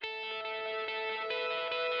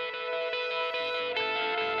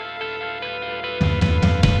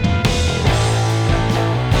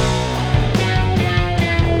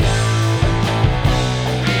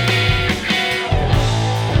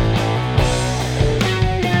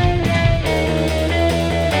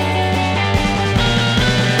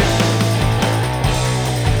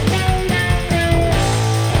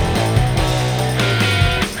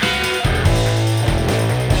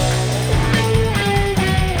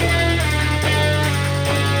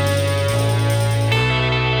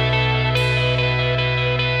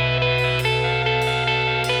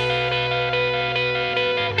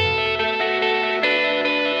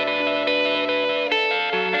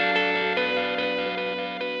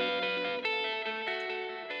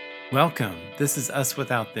Welcome. This is Us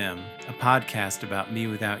Without Them, a podcast about me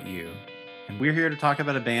without you. And we're here to talk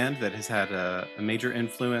about a band that has had a major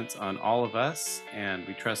influence on all of us, and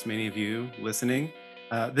we trust many of you listening.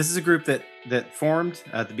 This is a group that formed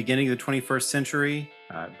at the beginning of the 21st century,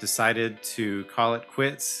 decided to call it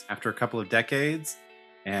quits after a couple of decades.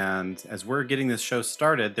 And as we're getting this show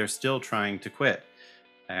started, they're still trying to quit,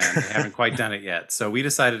 and they haven't quite done it yet. So we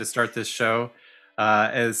decided to start this show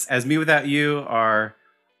as Me Without You are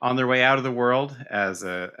on their way out of the world as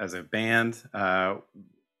a band.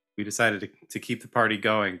 We decided to keep the party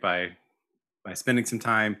going by spending some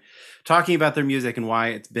time talking about their music and why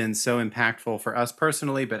it's been so impactful for us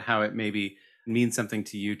personally, but how it maybe means something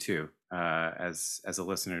to you too, as a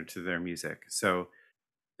listener to their music. So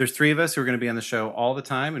there's three of us who are going to be on the show all the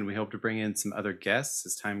time, and we hope to bring in some other guests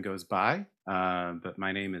as time goes by. But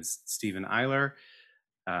my name is Stephen Eiler.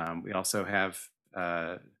 We also have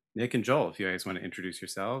Nick and Joel, if you guys want to introduce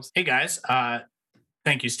yourselves. Hey guys,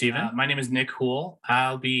 thank you, Stephen. My name is Nick Hool.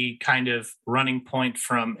 I'll be kind of running point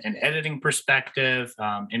from an editing perspective,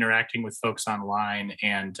 interacting with folks online,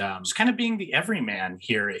 and just kind of being the everyman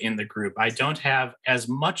here in the group. I don't have as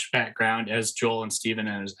much background as Joel and Stephen,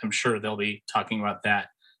 and I'm sure they'll be talking about that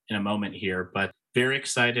in a moment here, but very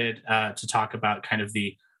excited to talk about kind of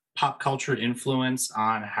the pop culture influence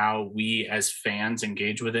on how we as fans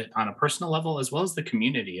engage with it on a personal level, as well as the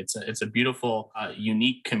community. It's a beautiful,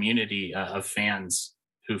 unique community of fans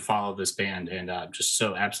who follow this band, and just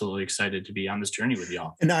so absolutely excited to be on this journey with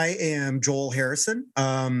y'all. And I am Joel Harrison.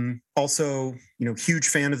 Also, huge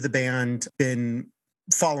fan of the band. Been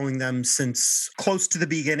following them since close to the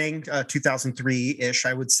beginning, 2003-ish,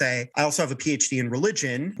 I would say. I also have a PhD in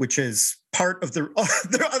religion, which is part of the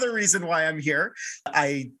other reason why I'm here.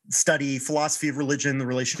 I study philosophy of religion, the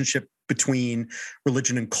relationship between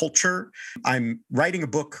religion and culture. I'm writing a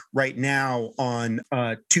book right now on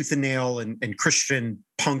tooth and nail and Christian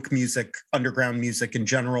punk music, underground music in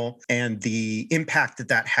general, and the impact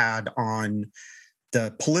that had on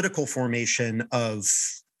the political formation of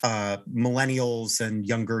millennials and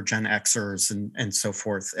younger Gen Xers and so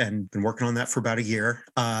forth, and been working on that for about a year.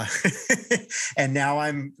 And now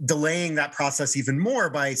I'm delaying that process even more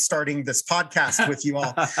by starting this podcast with you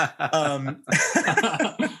all.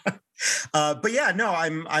 But yeah, no,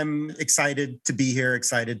 I'm excited to be here,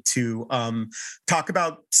 excited to talk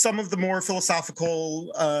about some of the more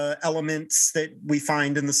philosophical elements that we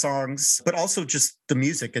find in the songs, but also just the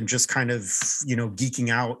music and just kind of, geeking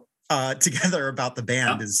out together about the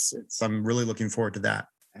band. I'm really looking forward to that.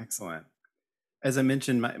 Excellent. As I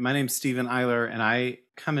mentioned, my name's Stephen Eiler, and I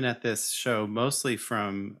come in at this show mostly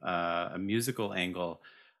from a musical angle.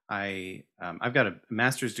 I've got a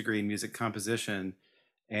master's degree in music composition,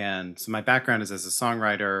 and so my background is as a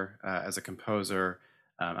songwriter, as a composer.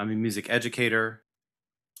 I'm a music educator.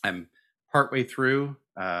 I'm partway through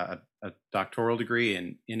a doctoral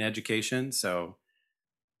degree in education, so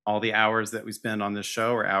all the hours that we spend on this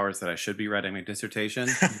show are hours that I should be writing my dissertation.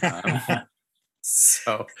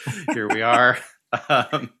 So here we are.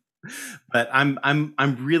 But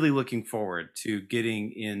I'm really looking forward to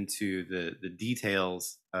getting into the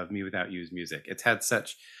details of Me Without You's music. It's had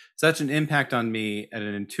such an impact on me at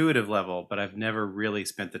an intuitive level, but I've never really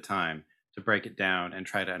spent the time to break it down and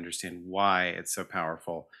try to understand why it's so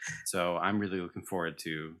powerful. So I'm really looking forward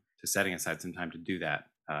to setting aside some time to do that.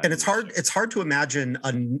 And it's hard to imagine.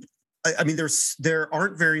 There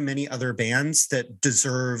aren't very many other bands that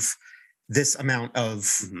deserve this amount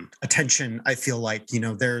of attention. I feel like,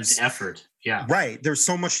 there's effort. Yeah. Right. There's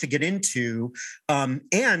so much to get into.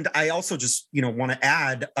 And I also just, want to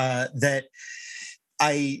add that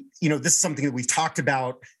this is something that we've talked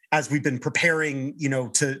about as we've been preparing,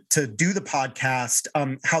 to do the podcast,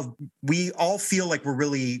 how we all feel like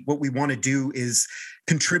what we want to do is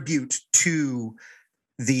contribute to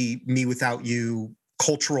the Me Without You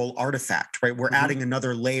cultural artifact, right? We're adding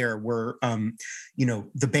another layer where,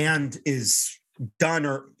 the band is done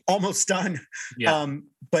or almost done. Yeah.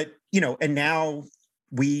 But, and now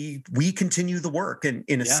we continue the work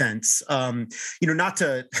in a sense, not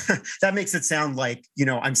to, that makes it sound like,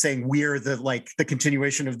 I'm saying we're the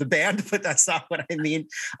continuation of the band, but that's not what I mean.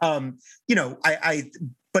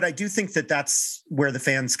 But I do think that that's where the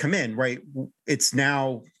fans come in, right? It's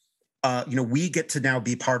now, we get to now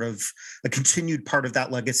be part of a continued part of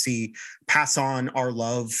that legacy, pass on our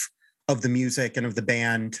love of the music and of the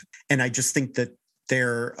band. And I just think that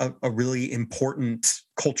they're a really important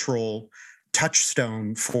cultural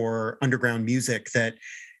touchstone for underground music that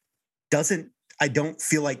I don't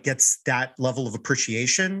feel like gets that level of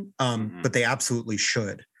appreciation, but they absolutely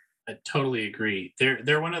should. I totally agree.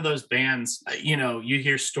 They're one of those bands, you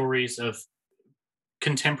hear stories of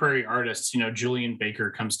contemporary artists, Julian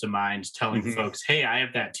Baker comes to mind telling folks, hey, I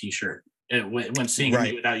have that t-shirt when seeing a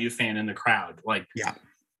Me Without You fan in the crowd. Like,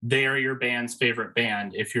 they are your band's favorite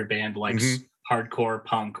band if your band likes hardcore,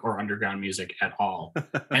 punk, or underground music at all.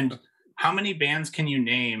 And how many bands can you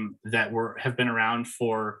name that have been around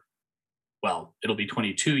for, well, it'll be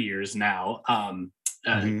 22 years now,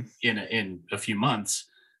 in a few months,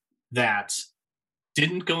 that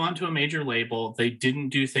didn't go onto a major label? They didn't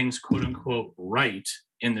do things quote unquote right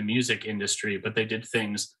in the music industry, but they did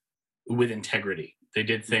things with integrity. They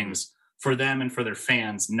did things for them and for their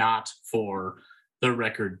fans, not for the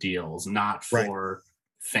record deals, not for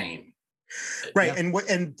fame. Right.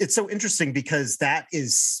 And it's so interesting because that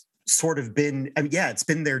is sort of been, it's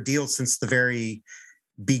been their deal since the very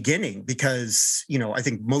beginning, because, I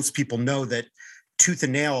think most people know that Tooth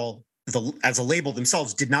and Nail, as a label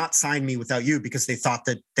themselves, did not sign Me Without You because they thought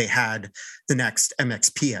that they had the next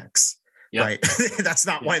MXPX. Right. That's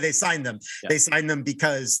not why they signed them. They signed them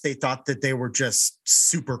because they thought that they were just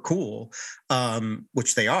super cool,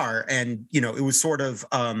 which they are. And, it was sort of,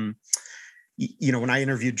 when I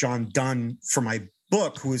interviewed John Dunn for my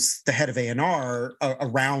book, who was the head of A&R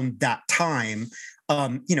around that time,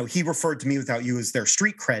 he referred to Me Without You as their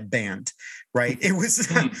street cred band, right? It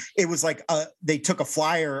was like they took a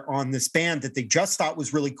flyer on this band that they just thought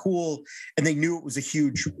was really cool, and they knew it was a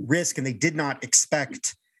huge risk, and they did not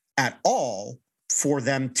expect at all for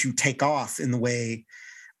them to take off in the way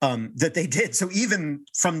that they did. So even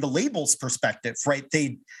from the label's perspective, right,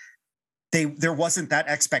 there wasn't that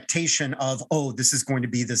expectation of, this is going to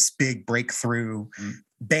be this big breakthrough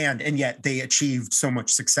band, and yet they achieved so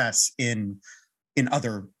much success in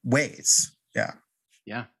other ways. Yeah.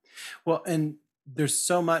 Well, and there's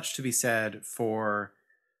so much to be said for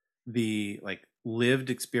the lived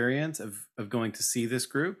experience of going to see this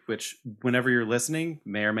group, which whenever you're listening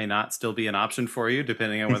may or may not still be an option for you,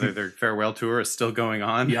 depending on whether their farewell tour is still going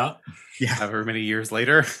on. However many years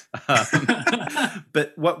later.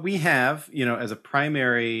 But what we have, as a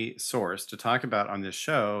primary source to talk about on this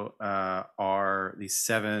show are these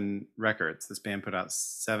 7 records. This band put out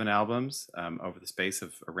 7 albums over the space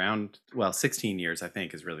of around 16 years, I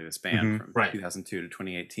think, is really the span from 2002 to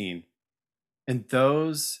 2018. And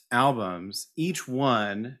those albums, each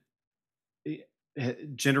one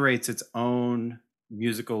generates its own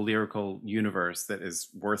musical, lyrical universe that is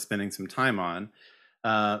worth spending some time on.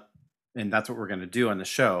 And that's what we're going to do on the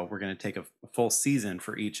show. We're going to take a full season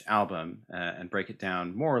for each album and break it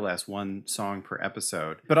down more or less one song per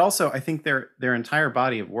episode. But also, I think their entire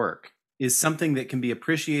body of work is something that can be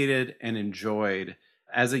appreciated and enjoyed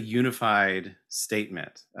as a unified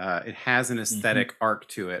statement. It has an aesthetic arc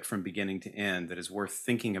to it from beginning to end that is worth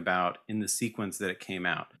thinking about in the sequence that it came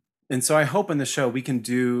out. And so I hope in the show we can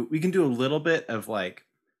do a little bit of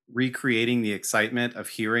recreating the excitement of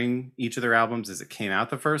hearing each of their albums as it came out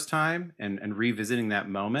the first time and revisiting that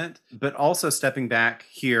moment, but also stepping back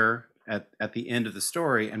here at the end of the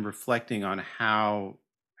story and reflecting on how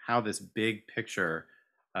this big picture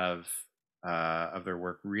of their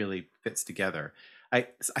work really fits together. I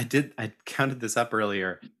counted this up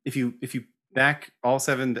earlier. If you back all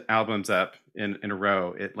 7 albums up in a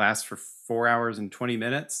row, it lasts for 4 hours and 20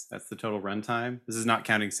 minutes. That's the total runtime. This is not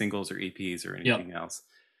counting singles or EPs or anything else.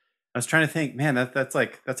 I was trying to think, man,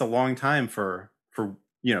 that's a long time for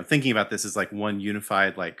thinking about this as one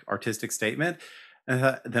unified artistic statement.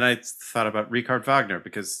 And then I thought about Richard Wagner,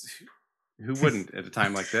 because who wouldn't at a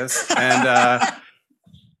time like this?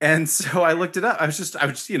 And so I looked it up. I was just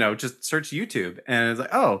search YouTube, and it's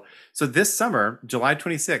so this summer, July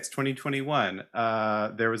 26, 2021,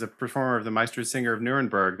 there was a performer of the Meistersinger of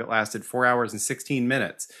Nuremberg that lasted 4 hours and 16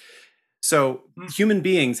 minutes. So human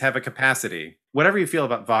beings have a capacity, whatever you feel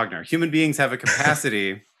about Wagner, human beings have a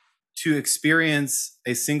capacity to experience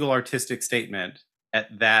a single artistic statement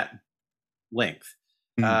at that length.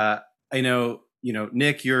 I know,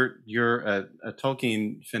 Nick, you're a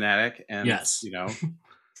Tolkien fanatic, and yes.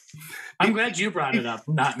 I'm glad you brought it up,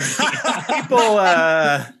 not me.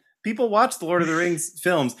 People watch the Lord of the Rings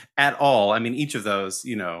films at all. I mean, each of those,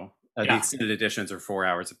 the extended editions are 4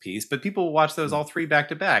 hours apiece, but people watch those all 3 back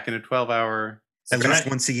to back in a 12-hour. At least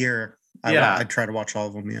once a year. I try to watch all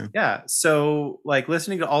of them. Yeah. So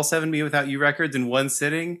listening to all 7 Me Without You records in one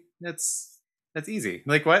sitting, that's easy.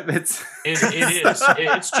 What? It is.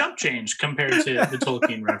 It's jump change compared to the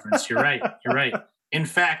Tolkien reference. You're right. In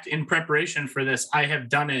fact, in preparation for this, I have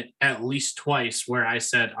done it at least twice where I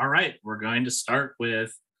said, all right, we're going to start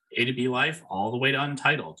with A to B Life all the way to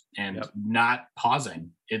Untitled and not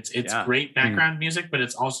pausing. It's great background music, but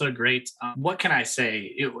it's also great. What can I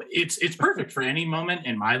say? It's perfect for any moment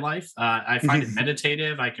in my life. I find it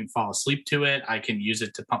meditative. I can fall asleep to it. I can use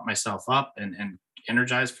it to pump myself up and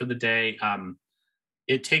energize for the day.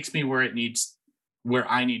 It takes me where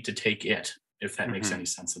I need to take it, if that makes any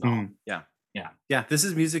sense at all. Yeah. This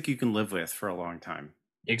is music you can live with for a long time.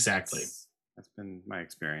 Exactly. That's been my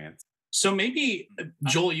experience. So maybe,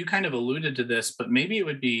 Joel, you kind of alluded to this, but maybe it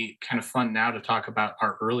would be kind of fun now to talk about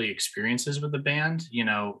our early experiences with the band.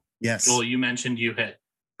 Yes. Joel, you mentioned you hit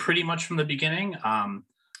pretty much from the beginning.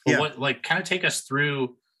 What kind of take us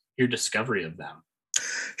through your discovery of them?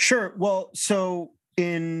 Sure. Well, so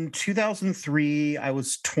in 2003, I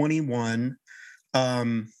was 21.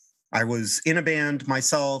 I was in a band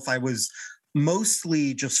myself. I was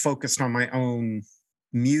mostly just focused on my own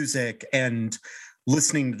music and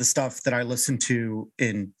listening to the stuff that I listened to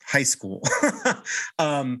in high school.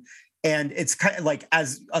 And it's kind of like,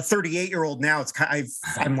 as a 38-year-old now,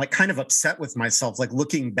 I'm like kind of upset with myself, like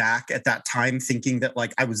looking back at that time, thinking that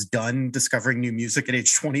like I was done discovering new music at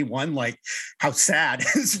age 21. Like, how sad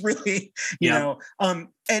is really, you know.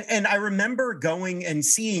 And I remember going and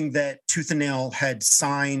seeing that Tooth and Nail had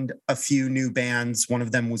signed a few new bands. One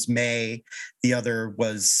of them was May, the other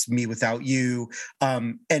was Me Without You,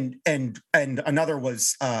 and another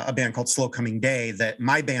was a band called Slow Coming Day that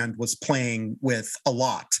my band was playing with a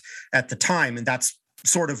lot at the time, and that's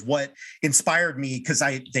sort of what inspired me, because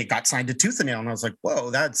they got signed to Tooth and Nail, and I was like, whoa,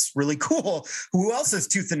 that's really cool. Who else has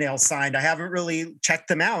Tooth and Nail signed? I haven't really checked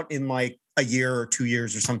them out in like a year or 2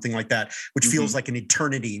 years or something like that, which feels like an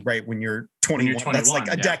eternity, right? When you're 21, that's like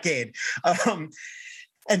a decade.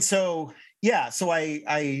 And so, so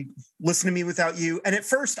I listened to Me Without You. And at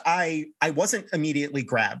first I wasn't immediately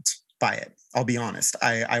grabbed by it. I'll be honest.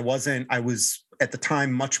 I wasn't. I was at the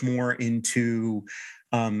time much more into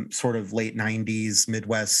sort of late 90s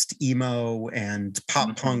Midwest emo and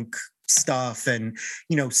pop punk stuff, and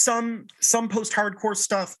some post-hardcore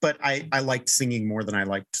stuff, but I liked singing more than I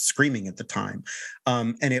liked screaming at the time.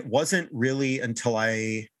 And it wasn't really until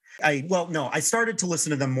I started to listen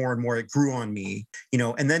to them more and more. It grew on me,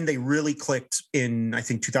 and then they really clicked in, I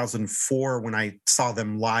think, 2004 when I saw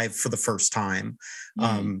them live for the first time.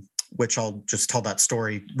 Which I'll just tell that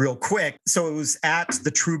story real quick. So it was at the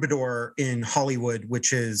Troubadour in Hollywood,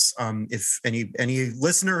 which is, if any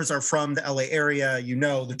listeners are from the LA area,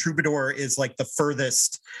 the Troubadour is like the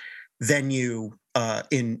furthest venue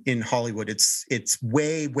in Hollywood. It's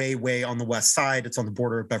way, way, way on the west side. It's on the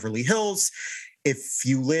border of Beverly Hills. If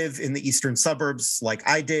you live in the eastern suburbs like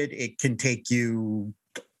I did, it can take you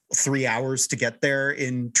 3 hours to get there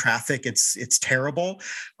in traffic. It's terrible. Wow.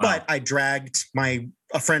 But I dragged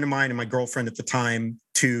a friend of mine and my girlfriend at the time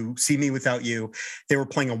to see Me Without You. They were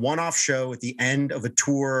playing a one-off show at the end of a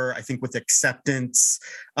tour, I think with Acceptance.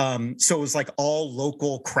 So it was like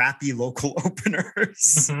all crappy local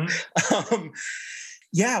openers.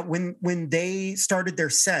 When they started their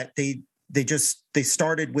set, they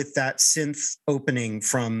started with that synth opening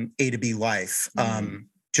from A to B Life,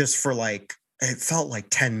 just for like, it felt like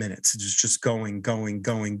 10 minutes. It was just going.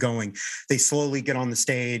 They slowly get on the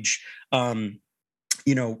stage.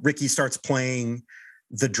 Ricky starts playing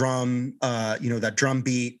the drum, that drum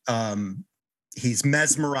beat. He's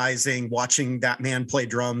mesmerizing. Watching that man play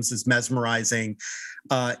drums is mesmerizing.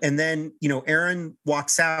 And then, Aaron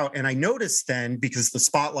walks out, and I noticed then, because the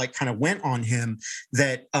spotlight kind of went on him,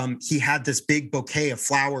 that he had this big bouquet of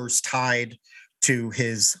flowers tied to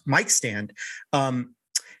his mic stand.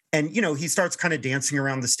 And, he starts kind of dancing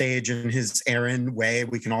around the stage in his Aaron way.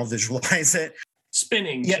 We can all visualize it.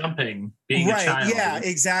 Spinning, jumping, being a child. Yeah,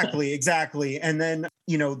 exactly. And then,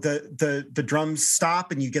 the drums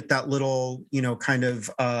stop, and you get that little, kind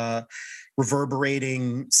of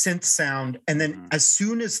reverberating synth sound. And then as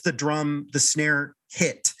soon as the snare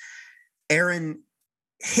hit, Aaron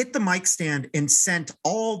hit the mic stand and sent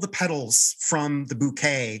all the petals from the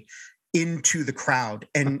bouquet into the crowd.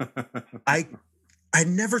 And I'd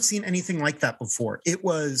never seen anything like that before. It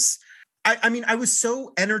was, I was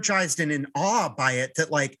so energized and in awe by it that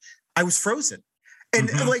like I was frozen. And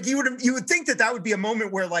like you would think that would be a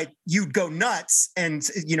moment where like you'd go nuts and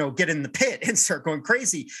get in the pit and start going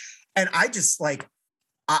crazy. And I just like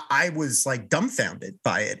I was like dumbfounded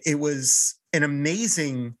by it. It was an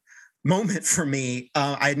amazing moment for me.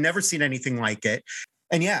 I had never seen anything like it.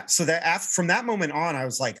 And so that from that moment on, I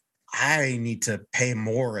was like, I need to pay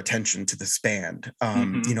more attention to this band.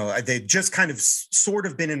 They've just kind of sort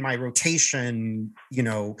of been in my rotation,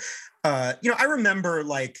 I remember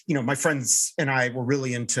my friends and I were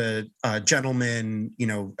really into Gentlemen,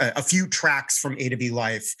 a few tracks from A to B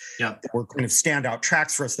Life that were kind of standout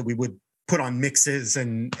tracks for us that we would put on mixes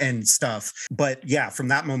and stuff. But yeah, from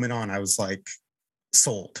that moment on, I was like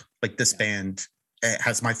sold. Like this band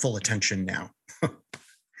has my full attention now.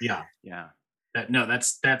 Yeah.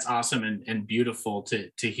 That's awesome and beautiful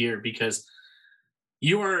to hear, because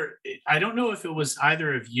I don't know if it was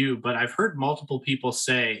either of you, but I've heard multiple people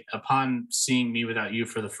say upon seeing Me Without You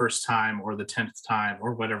for the first time or the 10th time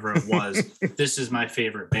or whatever it was, this is my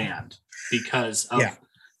favorite band because of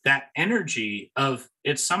that energy of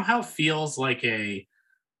it. Somehow feels like a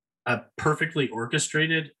perfectly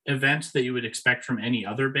orchestrated event that you would expect from any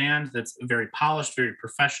other band that's very polished, very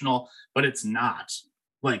professional, but it's not.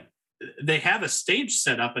 Like, they have a stage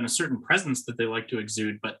set up and a certain presence that they like to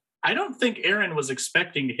exude, but I don't think Aaron was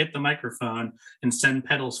expecting to hit the microphone and send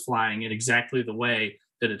pedals flying in exactly the way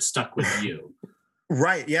that it stuck with you.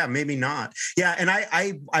 Right. Yeah, maybe not. Yeah. And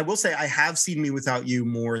I will say I have seen Me Without You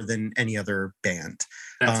more than any other band.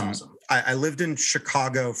 That's awesome. I lived in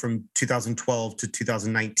Chicago from 2012 to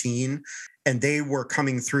 2019, and they were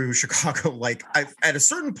coming through Chicago. At a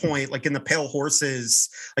certain point, like in the Pale Horses,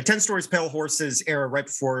 like 10 Stories Pale Horses era, right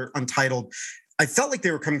before Untitled, I felt like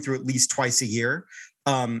they were coming through at least twice a year.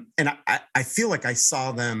 And I feel like I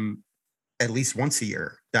saw them at least once a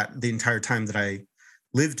year the entire time that I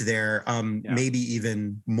lived there, maybe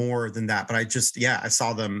even more than that. But I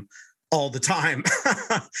saw them all the time.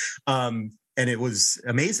 And it was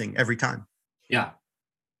amazing every time. Yeah.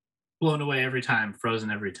 Blown away every time,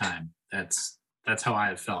 frozen every time. That's how I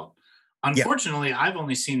have felt. Unfortunately, I've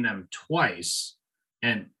only seen them twice.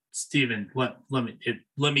 And Stephen, let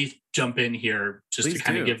me jump in here just Please to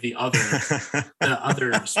kind of give the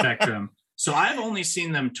other spectrum. So I've only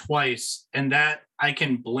seen them twice, and that I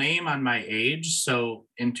can blame on my age. So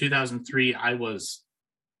in 2003, I was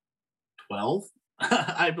 12,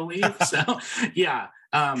 I believe. So yeah,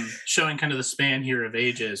 showing kind of the span here of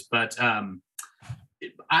ages. But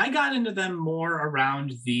I got into them more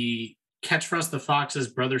around the Catch For Us the Fox's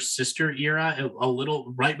Brother Sister era, a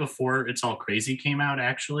little right before It's All Crazy came out,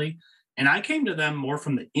 actually. And I came to them more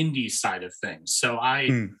from the indie side of things. So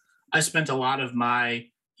I spent a lot of my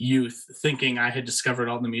youth thinking I had discovered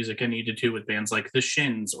all the music I needed to with bands like The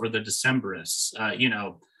Shins or the Decemberists,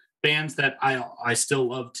 bands that I still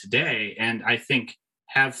love today, and I think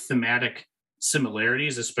have thematic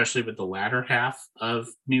similarities, especially with the latter half of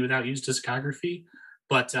Me Without You's discography.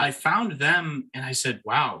 But I found them and I said,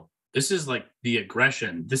 wow, this is like the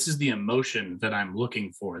aggression. This is the emotion that I'm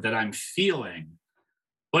looking for, that I'm feeling.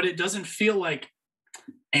 But it doesn't feel like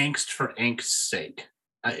angst for angst's sake.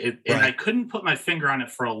 And I couldn't put my finger on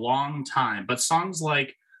it for a long time. But songs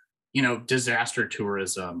like, Disaster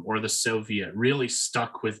Tourism or The Soviet really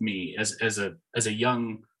stuck with me as a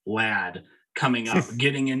young lad coming up,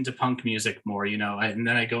 getting into punk music more, and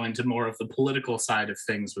then I go into more of the political side of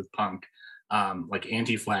things with punk. Like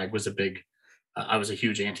Anti-Flag was I was a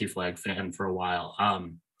huge Anti-Flag fan for a while.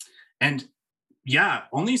 And yeah,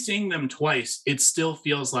 only seeing them twice, it still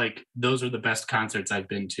feels like those are the best concerts I've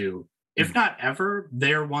been to. If not ever,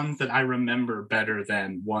 they're ones that I remember better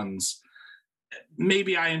than ones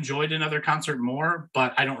maybe I enjoyed another concert more,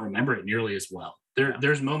 but I don't remember it nearly as well.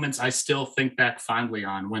 There's moments I still think back fondly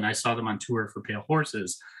on when I saw them on tour for Pale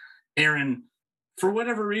Horses. Aaron, for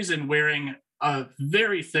whatever reason, wearing a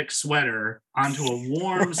very thick sweater onto a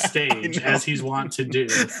warm stage, as he's wont to do,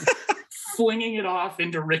 flinging it off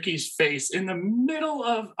into Ricky's face in the middle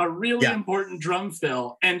of a really important drum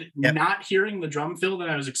fill, and not hearing the drum fill that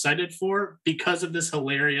I was excited for because of this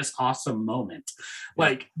hilarious, awesome moment.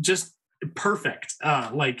 Like, just perfect.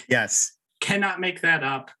 Yes. Cannot make that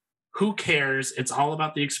up. Who cares? It's all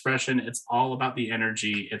about the expression. It's all about the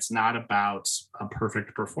energy. It's not about a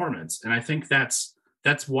perfect performance. And I think that's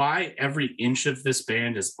why every inch of this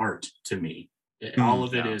band is art to me. All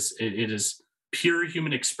of it is pure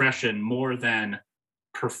human expression more than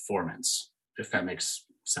performance, if that makes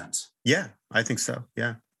sense. Yeah, I think so.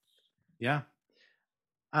 Yeah. Yeah.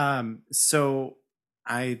 So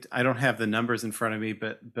I don't have the numbers in front of me,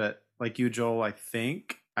 but like you, Joel, I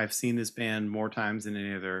think I've seen this band more times than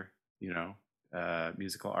any other,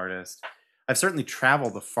 musical artist. I've certainly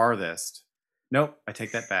traveled the farthest. Nope, I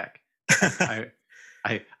take that back.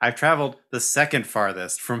 I've traveled the second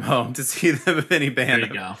farthest from home to see them of any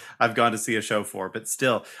band I've gone to see a show for, but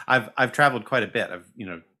still I've traveled quite a bit. I've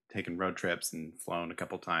taken road trips and flown a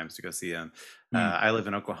couple times to go see them. I live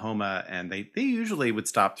in Oklahoma, and they usually would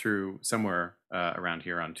stop through somewhere around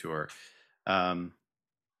here on tour.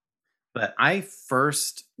 But I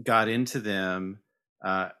first got into them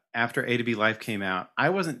after A to B Life came out. I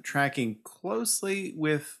wasn't tracking closely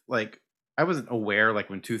with I wasn't aware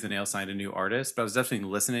when Tooth and Nail signed a new artist, but I was definitely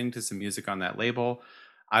listening to some music on that label.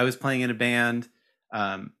 I was playing in a band.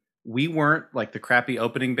 We weren't the crappy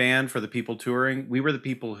opening band for the people touring. We were the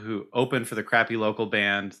people who opened for the crappy local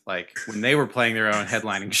band, when they were playing their own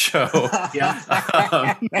headlining show. Yeah.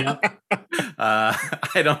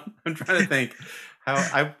 I'm trying to think how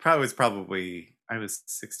I was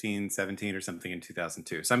 16, 17 or something in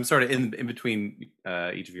 2002. So I'm sort of in between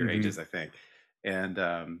each of your ages, I think.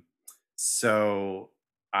 And so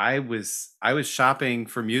I was shopping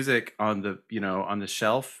for music on the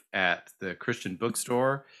shelf at the Christian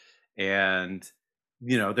bookstore, and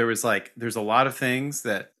there's a lot of things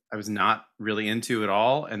that I was not really into at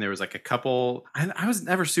all, and there was a couple. I was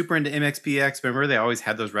never super into MXPX. Remember, they always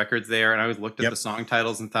had those records there, and I always looked at the song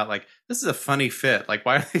titles and thought this is a funny fit.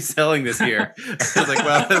 Why are they selling this here?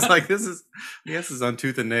 I was this is this is on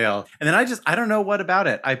Tooth and Nail. And then I don't know what about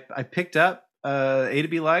it. I picked up A to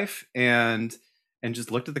B Life and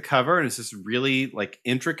just looked at the cover, and it's this really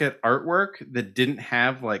intricate artwork that didn't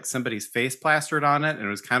have somebody's face plastered on it, and it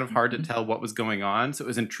was kind of hard to tell what was going on. So it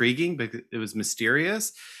was intriguing, but it was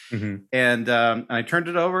mysterious. And I turned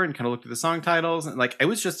it over and kind of looked at the song titles, and it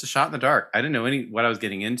was just a shot in the dark. I didn't know what I was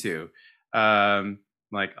getting into. All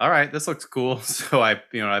right, this looks cool. So I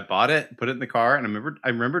bought it, put it in the car, and I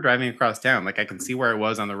remember driving across town. I can see where I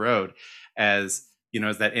was on the road as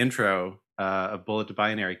that intro of Bullet to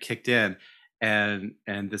Binary kicked in. And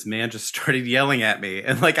this man just started yelling at me.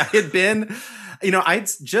 And I had been, I'd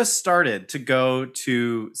just started to go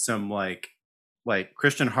to some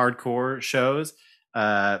Christian hardcore shows.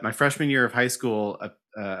 My freshman year of high school,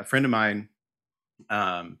 a friend of mine, who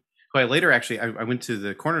I later I went to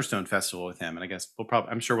the Cornerstone Festival with him. And I guess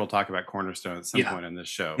I'm sure we'll talk about Cornerstone at some point in this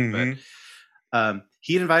show. But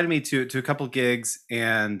he had invited me to a couple gigs,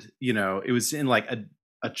 and, it was in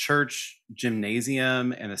a church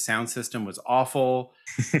gymnasium, and the sound system was awful.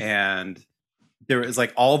 And there was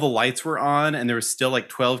all the lights were on, and there was still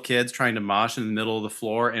 12 kids trying to mosh in the middle of the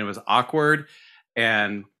floor, and it was awkward.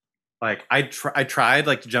 And I tried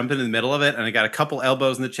to jump into the middle of it, and I got a couple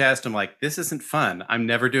elbows in the chest. I'm this isn't fun. I'm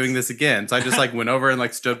never doing this again. So I just went over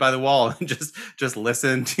and stood by the wall and just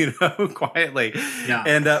listened, quietly. Yeah.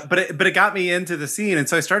 And but it got me into the scene, and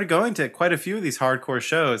so I started going to quite a few of these hardcore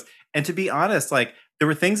shows. And to be honest, there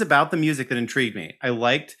were things about the music that intrigued me. I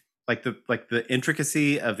liked the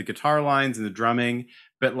intricacy of the guitar lines and the drumming,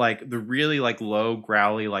 but the really low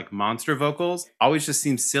growly monster vocals always just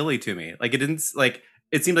seemed silly to me. It didn't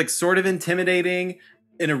it seemed sort of intimidating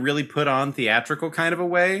in a really put on theatrical kind of a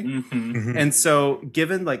way. And so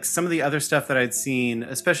given some of the other stuff that I'd seen,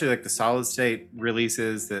 especially the Solid State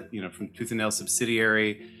releases that from Tooth and Nail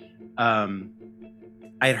subsidiary, I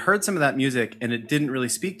had heard some of that music and it didn't really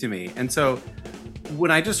speak to me. And so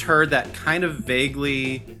when I just heard that kind of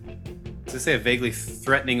vaguely, to say a vaguely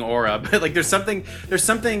threatening aura, but there's something,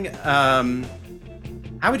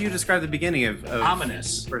 how would you describe the beginning of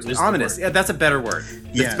ominous? Ominous. Yeah, that's a better word.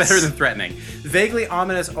 Yes. It's better than threatening. Vaguely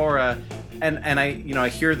ominous aura. And I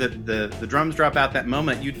hear that the drums drop out that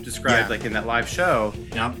moment you described, in that live show.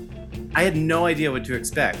 Yeah. I had no idea what to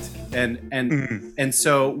expect. And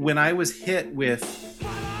so when I was hit with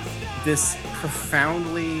this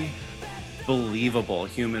profoundly believable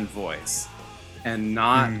human voice, and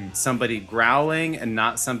not somebody growling and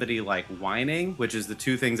not somebody whining, which is the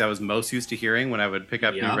two things I was most used to hearing when I would pick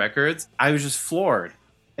up new records, I was just floored.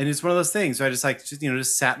 And it's one of those things. So I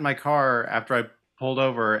just sat in my car after I pulled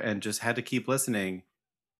over and just had to keep listening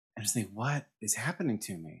and just think, what is happening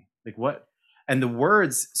to me? What? And the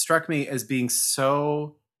words struck me as being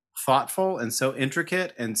so thoughtful and so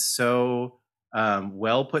intricate and so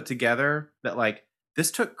well put together that this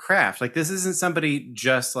took craft. This isn't somebody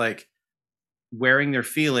just wearing their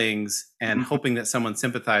feelings and hoping that someone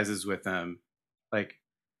sympathizes with them.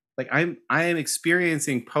 I am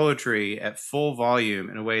experiencing poetry at full volume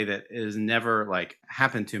in a way that has never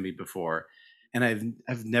happened to me before. And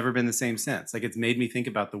I've never been the same since. It's made me think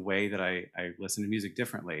about the way that I listen to music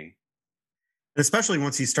differently. Especially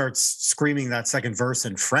once he starts screaming that second verse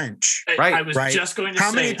in French. Right. I was just going to say.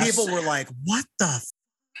 How many many people were what the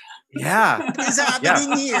yeah is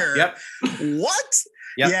happening here? Yep. What?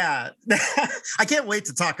 Yep. Yeah. I can't wait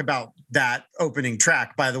to talk about that opening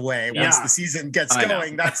track, by the way. Once the season gets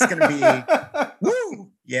going, that's going to be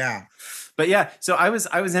woo. Yeah. But yeah, so I was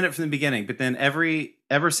in it from the beginning, but then every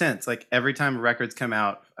ever since, like every time records come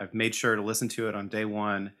out, I've made sure to listen to it on day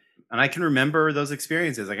one. And I can remember those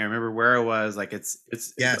experiences. Like I remember where I was. Like it's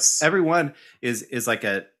everyone is like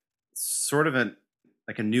a sort of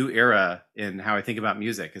like a new era in how I think about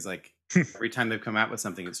music. Is like every time they've come out with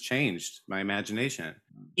something, it's changed my imagination.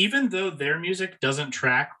 Even though their music doesn't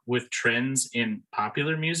track with trends in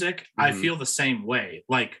popular music, I feel the same way.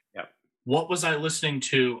 Like, what was I listening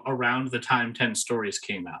to around the time 10 Stories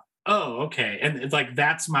came out? Oh, okay. And like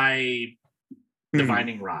that's my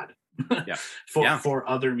divining rod for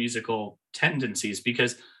other musical tendencies,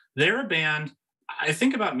 because they're a band. I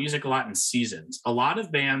think about music a lot in seasons. A lot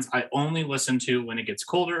of bands I only listen to when it gets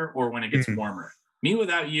colder or when it gets warmer. Me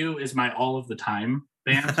Without You is my all of the time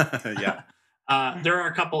band. There are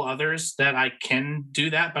a couple others that I can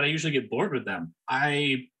do that, but I usually get bored with them.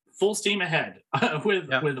 I full steam ahead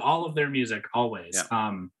with all of their music always.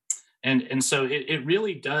 And so it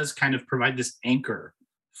really does kind of provide this anchor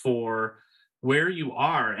for where you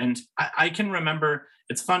are. And I can remember,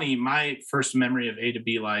 it's funny, my first memory of A to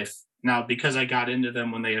B Life, now because I got into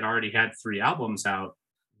them when they had already had 3 albums out,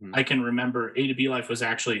 I can remember A to B Life was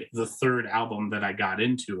actually the 3rd album that I got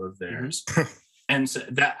into of theirs. And so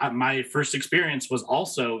that my first experience was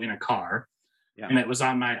also in a car. And it was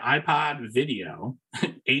on my iPod video,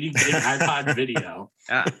 80 gig iPod video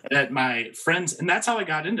that my friends, and that's how I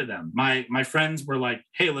got into them. My friends were like,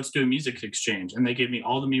 hey, let's do a music exchange. And they gave me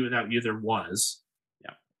all the Me Without You there was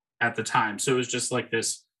at the time. So it was just like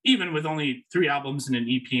this, even with only 3 albums and an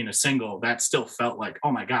EP and a single, that still felt like,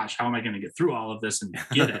 oh my gosh, how am I going to get through all of this and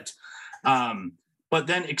get it? But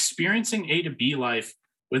then experiencing A to B Life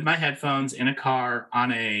with my headphones in a car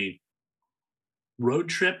on a road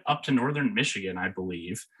trip up to northern Michigan, I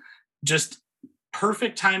believe, just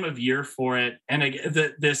perfect time of year for it. And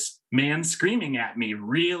this man screaming at me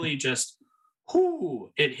really just,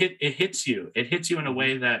 it hits you. It hits you in a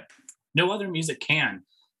way that no other music can.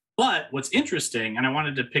 But what's interesting, and I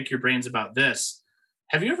wanted to pick your brains about this,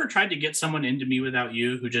 have you ever tried to get someone into Me Without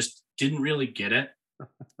You who just didn't really get it?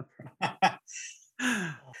 I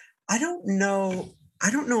don't know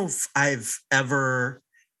if I've ever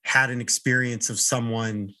had an experience of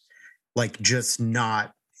someone like just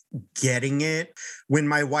not getting it. When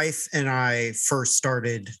my wife and I first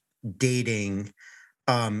started dating,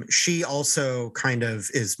 she also kind of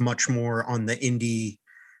is much more on the indie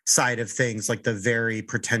side of things, like the very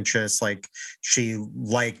pretentious, like she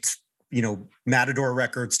liked, Matador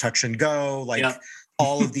Records, Touch and Go, like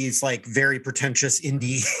all of these like very pretentious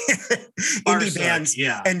indie bands.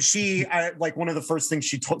 And she, like one of the first things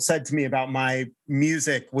she said to me about my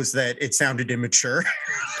music was that it sounded immature.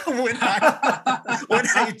 when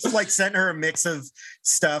I like sent her a mix of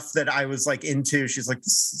stuff that I was like into, she's like,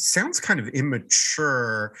 this sounds kind of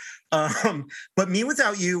immature. But Me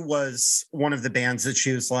Without You was one of the bands that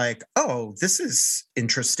she was like, oh, this is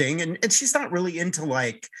interesting. And she's not really into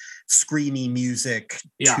like screamy music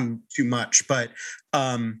too much, but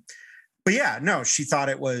yeah, no, she thought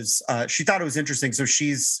it was interesting. So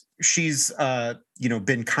she's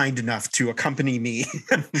been kind enough to accompany me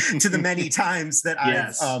to the many times that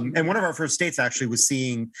I've and one of our first dates actually was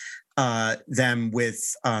seeing them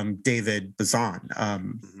with David Bazan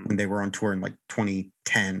when they were on tour in like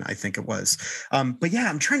 2010, I think it was. But yeah,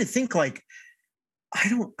 I'm trying to think, like I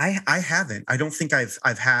don't think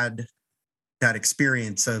I've had that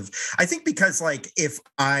experience of, I think because like if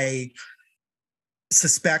I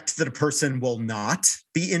suspect that a person will not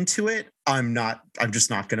be into it, I'm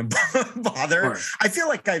just not going to bother. Sure. I feel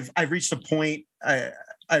like I've reached a point.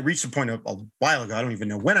 I reached a point a while ago. I don't even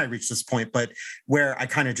know when I reached this point, but where I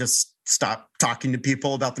kind of just stop talking to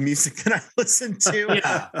people about the music that I listen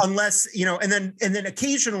to, unless, and then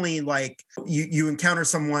occasionally like you encounter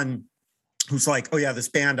someone who's like, oh yeah, this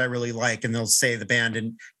band I really like. And they'll say the band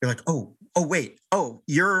and you're like, oh, wait. Oh,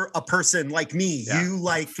 you're a person like me. Yeah. You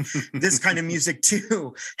like this kind of music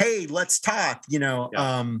too. Hey, let's talk,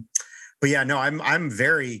 But yeah, no, I'm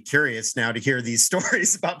very curious now to hear these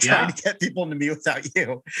stories about trying to get people into Me Without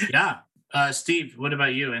You. Yeah. Steve, what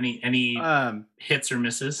about you? Any hits or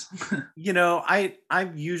misses?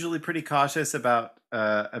 I'm usually pretty cautious about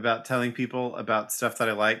telling people about stuff that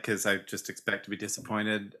I like, because I just expect to be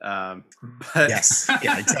disappointed. But yes,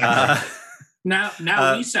 yeah, exactly. Now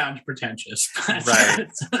we sound pretentious, right?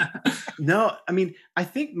 No, I mean, I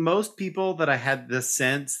think most people that I had the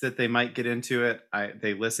sense that they might get into it,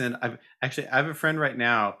 they listen. I have a friend right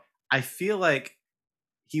now. I feel like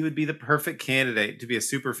he would be the perfect candidate to be a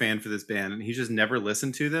super fan for this band, and he just never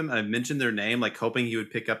listened to them. And I mentioned their name, like hoping he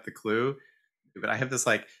would pick up the clue. But I have this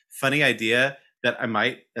like funny idea that I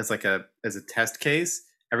might, as a test case,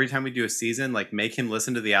 every time we do a season, like make him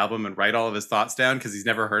listen to the album and write all of his thoughts down because he's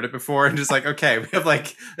never heard it before. And just like, okay, we have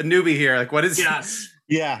like a newbie here. Like, what is? Yes.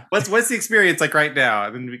 Yeah. What's the experience like right now?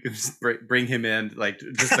 And then we can just bring him in, like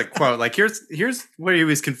just a quote. Like here's where he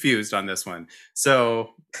was confused on this one. So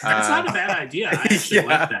that's not a bad idea. I actually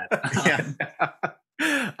like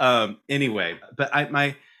that. Anyway, but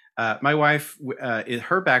my wife,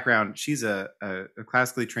 her background, she's a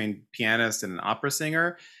classically trained pianist and an opera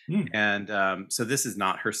singer. And so this is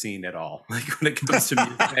not her scene at all. Like when it comes to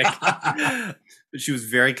music, but she was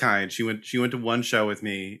very kind. She went to one show with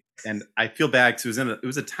me, and I feel bad because it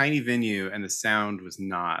was a tiny venue and the sound was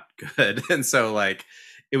not good. And so like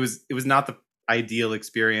it was not the ideal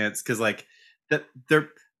experience because like their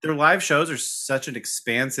live shows are such an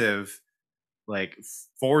expansive like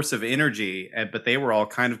force of energy, but they were all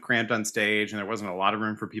kind of cramped on stage and there wasn't a lot of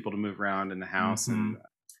room for people to move around in the house.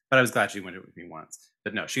 But I was glad she went with me once.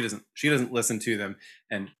 But no, she doesn't listen to them,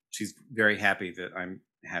 and she's very happy that I'm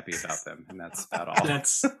happy about them, and that's about all.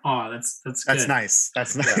 That's good. That's nice.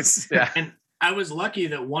 That's nice. Yeah. And I was lucky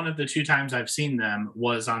that one of the 2 times I've seen them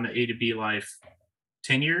was on the A to B Life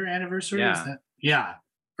 10-year anniversary. Yeah. Yeah.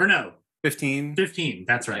 Or no. 15.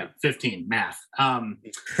 That's right. Yeah. 15 math. And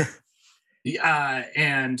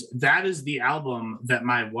that is the album that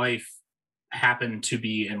my wife happened to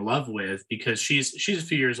be in love with because she's a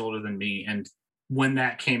few years older than me, and when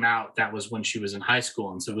that came out, that was when she was in high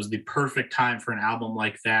school, and so it was the perfect time for an album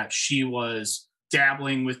like that. She was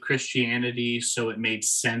dabbling with Christianity, so it made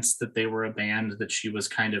sense that they were a band that she was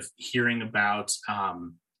kind of hearing about,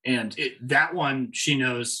 and that one she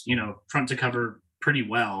knows, front to cover pretty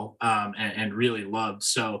well, and really loved.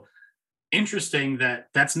 So interesting that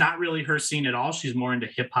that's not really her scene at all. She's more into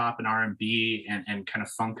hip hop and R&B and kind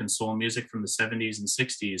of funk and soul music from the 70s and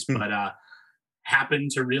 60s, but happened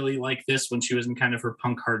to really like this when she was in kind of her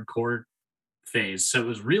punk hardcore phase. So it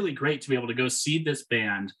was really great to be able to go see this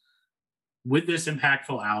band with this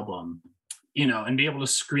impactful album, and be able to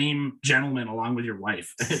scream "Gentlemen" along with your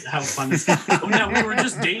wife. How fun is that? No, we were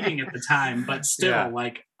just dating at the time, but still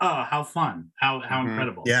like, oh, how fun, how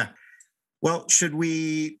incredible. Yeah. Well, should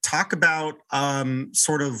we talk about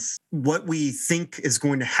sort of what we think is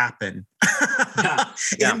going to happen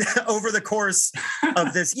over the course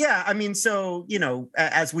of this? Yeah, I mean, so,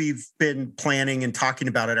 as we've been planning and talking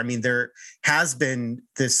about it, I mean, there has been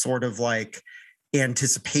this sort of like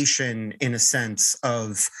anticipation in a sense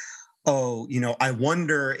of, I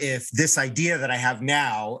wonder if this idea that I have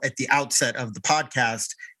now at the outset of the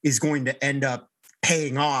podcast is going to end up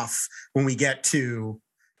paying off when we get to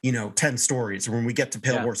 10 stories, or when we get to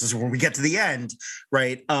Pale Horses, or when we get to the end,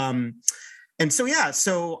 right? And so,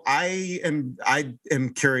 so I am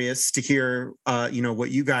curious to hear, what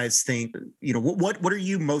you guys think. What are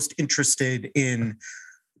you most interested in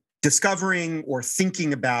discovering or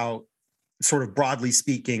thinking about, sort of broadly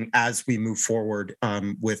speaking, as we move forward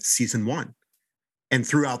with season 1 and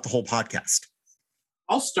throughout the whole podcast?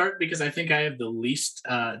 I'll start because I think I have the least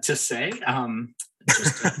to say.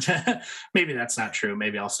 Maybe that's not true.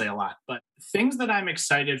 Maybe I'll say a lot. But things that I'm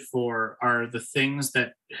excited for are the things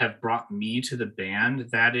that have brought me to the band.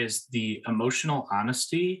 That is the emotional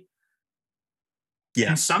honesty. Yeah.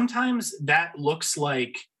 And sometimes that looks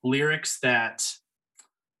like lyrics that,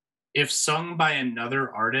 if sung by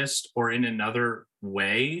another artist or in another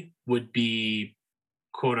way, would be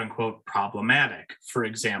quote unquote problematic. For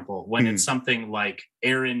example, when it's something like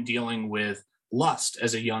Aaron dealing with lust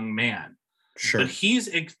as a young man. Sure. But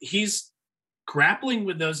he's grappling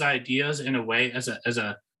with those ideas in a way as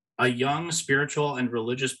a young spiritual and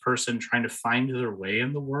religious person trying to find their way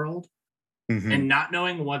in the world, and not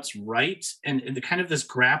knowing what's right, and the kind of this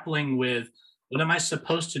grappling with, what am I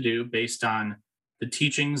supposed to do based on the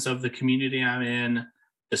teachings of the community I'm in,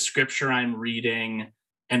 the scripture I'm reading,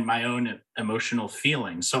 and my own emotional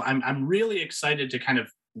feelings. So I'm really excited to kind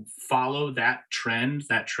of follow that trend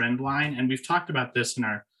line, and we've talked about this in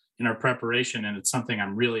our preparation, and it's something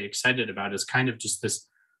I'm really excited about, is kind of just this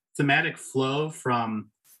thematic flow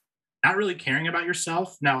from not really caring about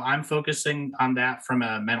yourself. Now, I'm focusing on that from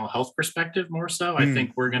a mental health perspective more so. I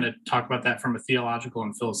think we're going to talk about that from a theological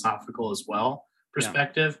and philosophical as well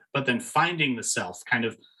perspective, but then finding the self, kind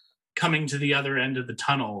of coming to the other end of the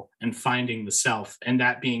tunnel and finding the self, and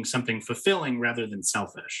that being something fulfilling rather than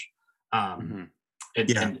selfish. And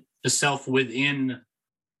the self within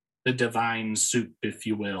the divine soup, if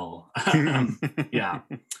you will.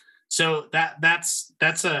 So that's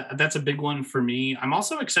a big one for me. I'm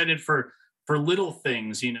also excited for little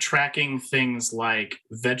things, tracking things like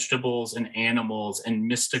vegetables and animals and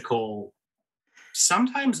mystical,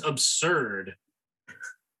 sometimes absurd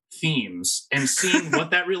themes, and seeing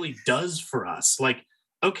what that really does for us. Like,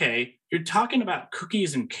 okay, you're talking about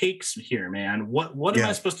cookies and cakes here, man. What am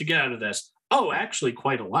I supposed to get out of this? Oh, actually,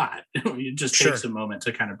 quite a lot. It just takes a moment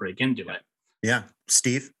to kind of break into it. Yeah,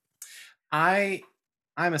 Steve. I'm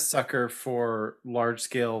a sucker for large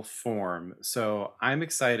scale form, so I'm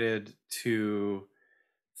excited to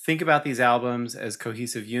think about these albums as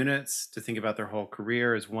cohesive units, to think about their whole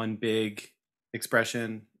career as one big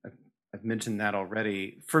expression. I've mentioned that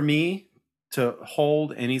already. For me, to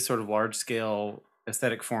hold any sort of large scale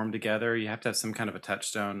aesthetic form together, you have to have some kind of a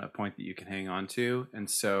touchstone, a point that you can hang on to. And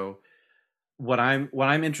so what I'm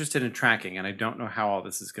interested in tracking, and I don't know how all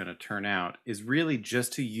this is going to turn out, is really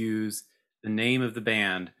just to use the name of the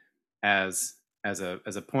band as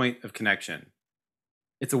a point of connection.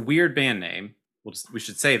 It's a weird band name. We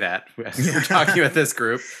should say that as we're talking about this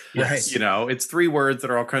group. Right. You know, it's 3 words that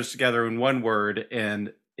are all crunched together in one word,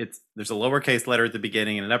 and there's a lowercase letter at the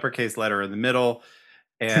beginning and an uppercase letter in the middle,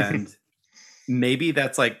 and maybe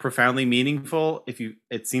that's like profoundly meaningful.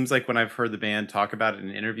 It seems like when I've heard the band talk about it in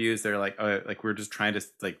interviews, they're like, oh, like we're just trying to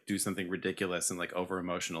like do something ridiculous and like over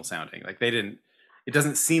emotional sounding. Like it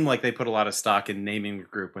doesn't seem like they put a lot of stock in naming the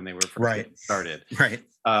group when they were first getting started. Right.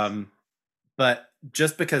 But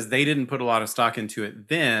just because they didn't put a lot of stock into it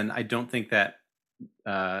then, I don't think that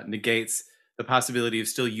negates the possibility of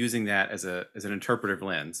still using that as an interpretive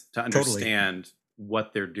lens to understand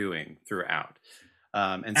what they're doing throughout.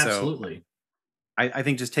 And Absolutely. So I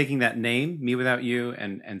think just taking that name, Me Without You,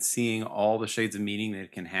 and seeing all the shades of meaning that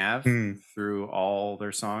it can have through all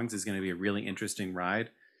their songs is going to be a really interesting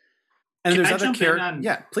ride. And Can there's I other jump in on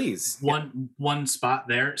yeah, please. One spot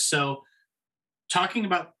there. So talking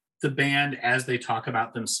about the band as they talk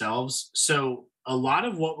about themselves. So a lot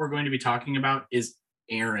of what we're going to be talking about is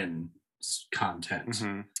Aaron's content.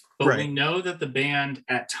 Mm-hmm. But we know that the band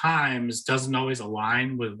at times doesn't always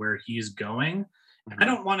align with where he's going. I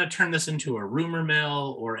don't want to turn this into a rumor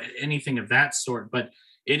mill or anything of that sort, but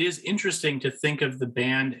it is interesting to think of the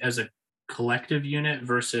band as a collective unit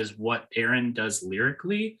versus what Aaron does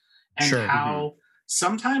lyrically, and how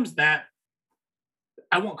sometimes that,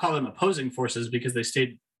 I won't call them opposing forces because they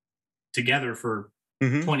stayed together for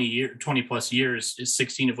 20 plus years,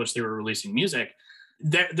 16 of which they were releasing music.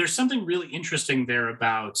 There's something really interesting there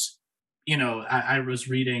about, I was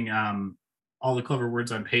reading All the Clever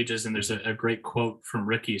Words on Pages, and there's a great quote from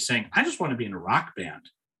Ricky saying, I just want to be in a rock band.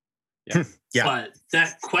 Yeah. But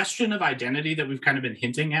that question of identity that we've kind of been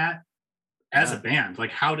hinting at as a band,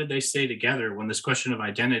 like how did they stay together when this question of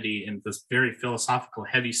identity and this very philosophical,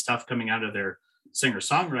 heavy stuff coming out of their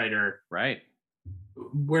singer-songwriter, right?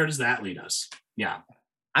 Where does that lead us? Yeah.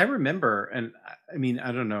 I remember, and I mean,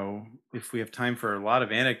 I don't know if we have time for a lot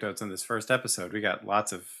of anecdotes on this first episode. We got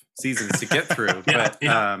lots of seasons to get through,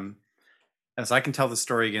 so I can tell the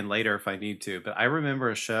story again later if I need to. But I remember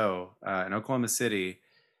a show in Oklahoma City,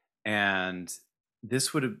 and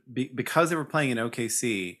this would be because they were playing in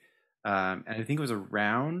OKC, and I think it was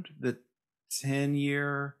around the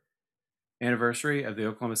 10-year anniversary of the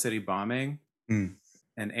Oklahoma City bombing, and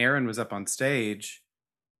Aaron was up on stage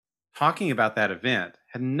talking about that event.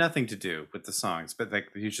 Had nothing to do with the songs, but like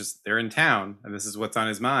they're in town and this is what's on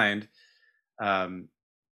his mind. And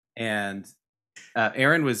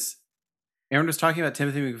Aaron was talking about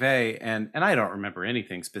Timothy McVeigh, and I don't remember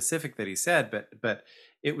anything specific that he said, but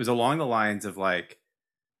it was along the lines of like,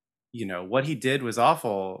 what he did was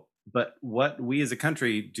awful, but what we as a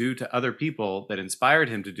country do to other people that inspired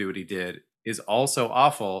him to do what he did is also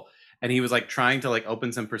awful. And he was like trying to like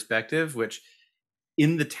open some perspective, which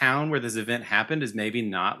in the town where this event happened is maybe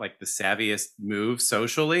not like the savviest move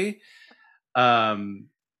socially.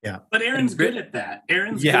 But Aaron's good at that.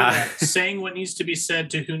 Aaron's good at saying what needs to be said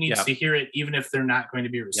to who needs to hear it, even if they're not going to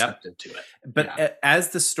be receptive to it. But as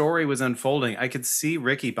the story was unfolding, I could see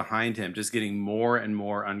Ricky behind him just getting more and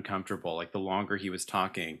more uncomfortable, like the longer he was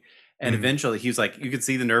talking. And eventually he was like, you could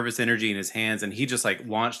see the nervous energy in his hands, and he just like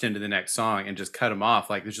launched into the next song and just cut him off.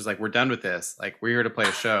 Like, it's just like, we're done with this. Like, we're here to play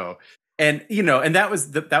a show. And, and that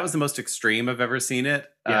was the most extreme I've ever seen it.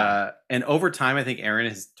 And over time, I think Aaron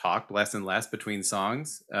has talked less and less between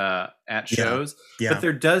songs at shows. But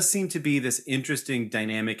there does seem to be this interesting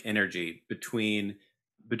dynamic energy between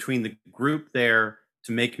the group there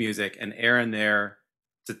to make music and Aaron there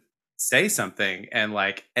to say something. And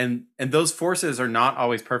like, and those forces are not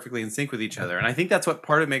always perfectly in sync with each other. And I think that's what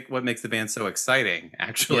what makes the band so exciting,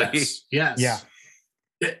 actually. Yes. Yeah.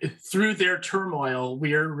 Through their turmoil,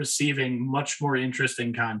 we are receiving much more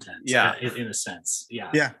interesting content. In a sense.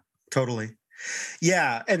 Yeah, totally.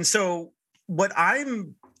 Yeah. And so what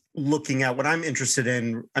I'm looking at, what I'm interested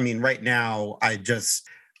in, I mean, right now,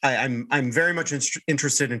 I'm very much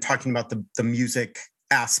interested in talking about the music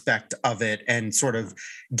aspect of it and sort of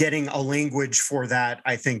getting a language for that,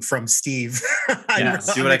 I think, from Steve. Yeah,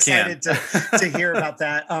 do what I can. Excited to hear about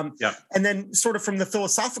that. Yep. And then sort of from the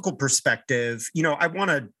philosophical perspective, I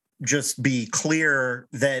want to just be clear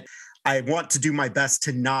that I want to do my best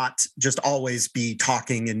to not just always be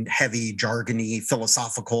talking in heavy, jargony,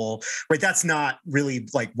 philosophical, right? That's not really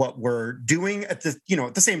like what we're doing at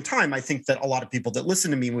the same time. I think that a lot of people that listen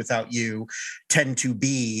to Me Without You tend to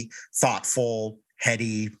be thoughtful,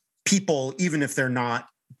 heady people, even if they're not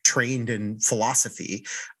trained in philosophy.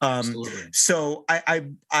 So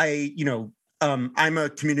I'm a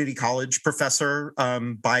community college professor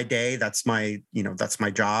by day. That's my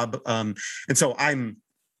job. And so I'm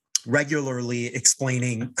regularly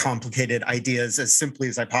explaining complicated ideas as simply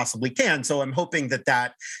as I possibly can. So I'm hoping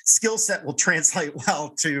that skill set will translate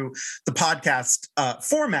well to the podcast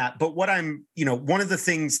format. But what one of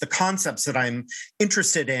the concepts that I'm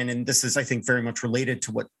interested in, and this is, I think, very much related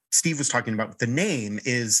to what Steve was talking about with the name,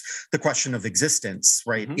 is the question of existence,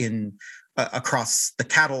 right? Mm-hmm. In across the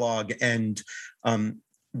catalog, and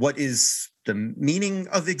what is the meaning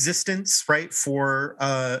of existence, right?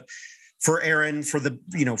 For Aaron, for the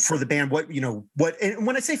band, and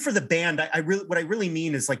when I say for the band, what I really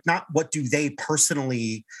mean is like not what do they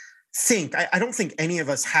personally think. I don't think any of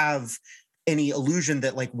us have any illusion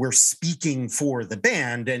that like we're speaking for the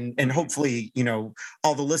band, and hopefully,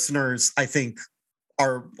 all the listeners, I think,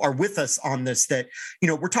 are with us on this, that,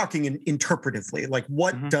 we're talking interpretively, like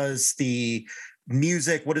what mm-hmm. does the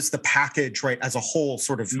music, what does the package, right, as a whole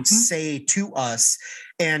sort of mm-hmm. say to us?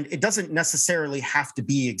 And it doesn't necessarily have to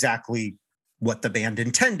be exactly what the band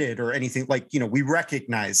intended or anything, like, we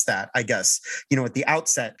recognize that, I guess, at the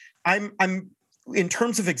outset. I'm in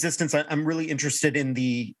terms of existence, I'm really interested in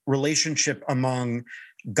the relationship among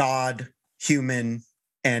God, human,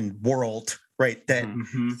 and world, right, that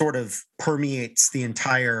mm-hmm. sort of permeates the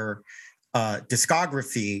entire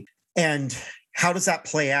discography. And how does that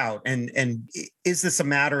play out? And is this a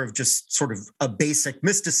matter of just sort of a basic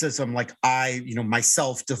mysticism, like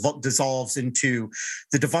myself dissolves into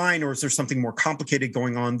the divine, or is there something more complicated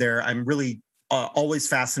going on there? I'm really always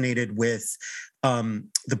fascinated with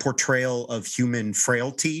the portrayal of human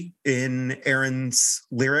frailty in Aaron's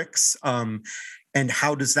lyrics, and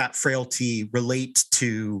how does that frailty relate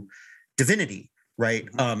to divinity? Right.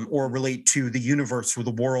 Or relate to the universe or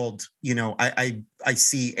the world. I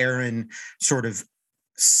see Aaron sort of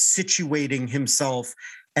situating himself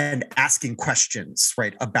and asking questions,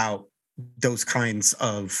 right, about those kinds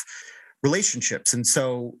of relationships. And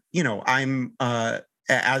so, I'm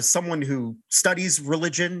as someone who studies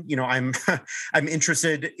religion, I'm I'm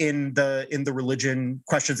interested in the religion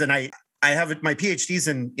questions, and I have my PhD's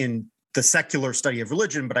in the secular study of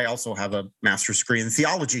religion, but I also have a master's degree in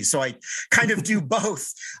theology. So I kind of do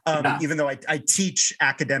both. Even though I teach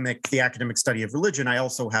the academic study of religion, I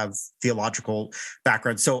also have theological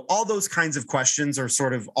background. So all those kinds of questions are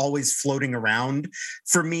sort of always floating around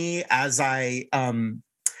for me as I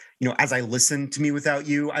listen to Me Without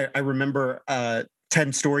You. I remember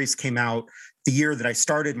 10 Stories came out the year that I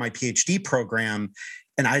started my PhD program.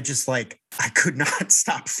 And I could not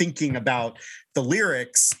stop thinking about the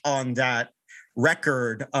lyrics on that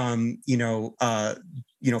record, Fox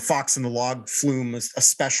and the Log Flume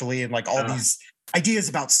especially, and like all these ideas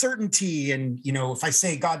about certainty. And, if I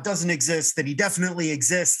say God doesn't exist, then he definitely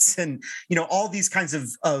exists. And, all these kinds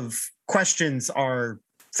of questions are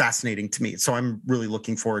fascinating to me. So I'm really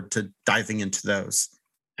looking forward to diving into those.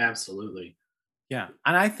 Absolutely. Yeah.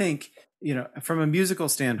 And I think, from a musical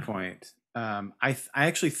standpoint, I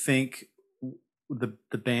actually think the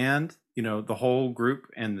band, the whole group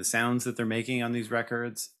and the sounds that they're making on these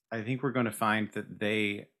records, I think we're going to find that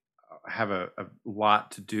they have a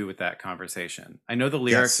lot to do with that conversation. I know the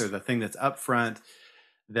lyrics are the thing that's up front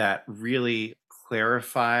that really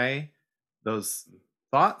clarify those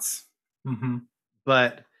thoughts. Mm-hmm.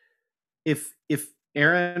 But if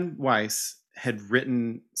Aaron Weiss had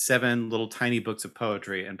written 7 little tiny books of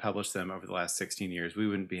poetry and published them over the last 16 years, we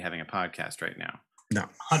wouldn't be having a podcast right now. No.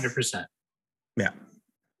 100%. Yeah.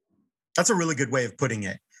 That's a really good way of putting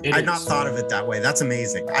it. I'd not thought of it that way. That's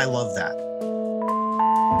amazing. I love that.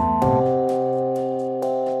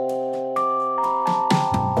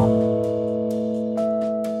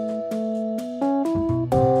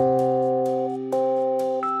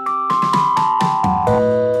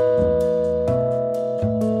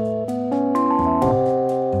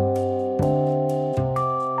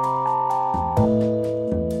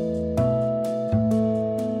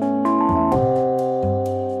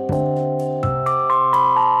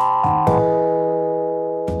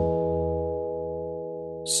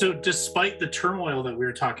 So despite the turmoil that we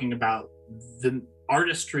were talking about,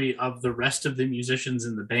 artistry of the rest of the musicians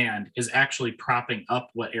in the band is actually propping up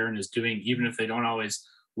what Aaron is doing, even if they don't always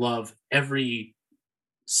love every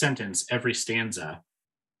sentence, every stanza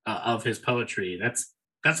of his poetry. That's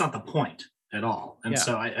not the point at all. And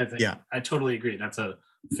so I think I totally agree. That's a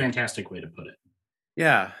fantastic way to put it.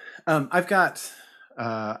 Yeah. I've got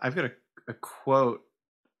a quote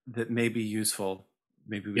that may be useful.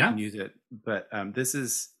 Maybe we can use it. But this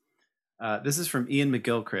is from Ian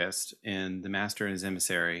McGilchrist in The Master and His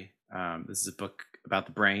Emissary. This is a book about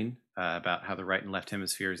the brain, about how the right and left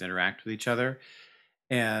hemispheres interact with each other.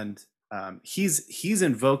 And he's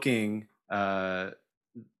invoking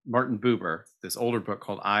Martin Buber, this older book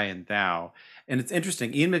called I and Thou. And it's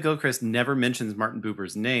interesting. Ian McGilchrist never mentions Martin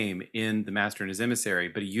Buber's name in The Master and His Emissary,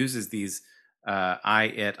 but he uses these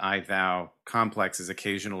I, it, I, thou complexes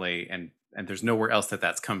occasionally, and there's nowhere else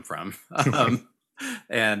that's come from.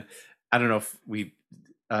 And I don't know if we,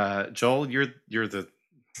 Joel, you're the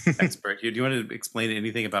expert. Do you want to explain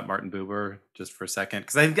anything about Martin Buber just for a second?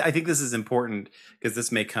 Because I think this is important, because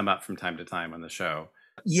this may come up from time to time on the show.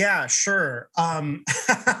 Yeah, sure. Sorry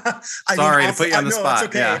to put you on the spot. It's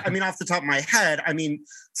okay. Yeah. I mean, off the top of my head,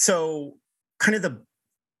 so kind of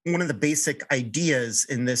one of the basic ideas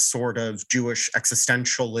in this sort of Jewish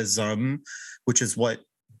existentialism, which is what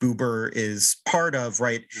Buber is part of,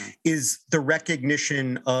 right, is the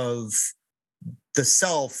recognition of the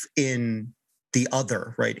self in the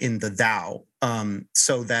other, right, in the thou.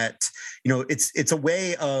 So that, it's a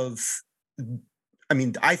way of,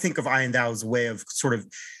 I think of I and thou as a way of sort of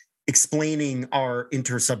explaining our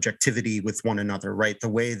intersubjectivity with one another, right? The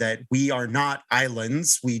way that we are not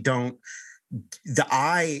islands. The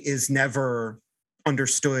I is never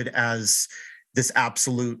understood as this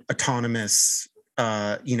absolute autonomous,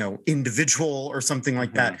 individual or something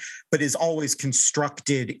like that, but is always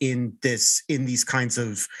constructed in these kinds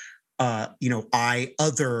of, I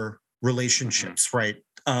other relationships, right?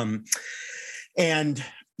 And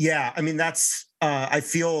yeah, that's. I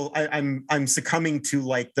feel I'm succumbing to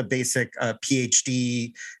like the basic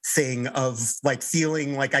PhD thing of like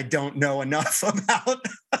feeling like I don't know enough about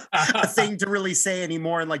a thing to really say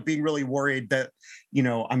anymore, and like being really worried that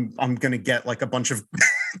I'm gonna get like a bunch of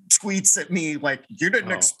tweets at me like, you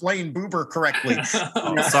didn't explain Buber correctly.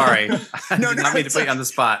 Sorry. I did not mean to put you on the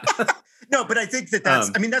spot. No, but I think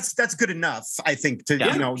that's good enough. I think to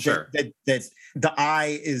sure. that the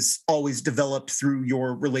I is always developed through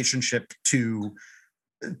your relationship to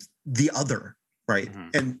the other, right?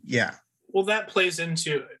 And well, that plays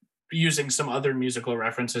into using some other musical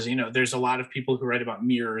references. There's a lot of people who write about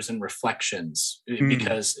mirrors and reflections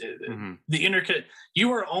because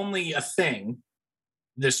you are only a thing.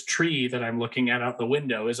 This tree that I'm looking at out the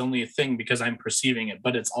window is only a thing because I'm perceiving it,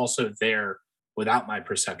 but it's also there without my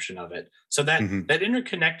perception of it. So that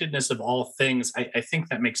interconnectedness of all things, I think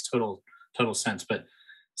that makes total sense. But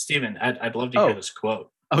Stephen, I'd love to hear this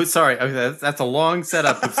quote. Oh, sorry. Okay, that's a long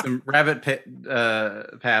setup with some rabbit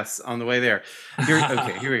paths on the way there. Here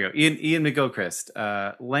we go. Ian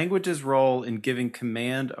McGilchrist. Language's role in giving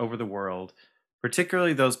command over the world,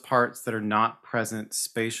 particularly those parts that are not present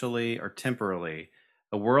spatially or temporally,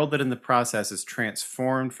 a world that in the process is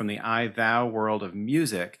transformed from the I-thou world of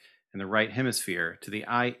music in the right hemisphere to the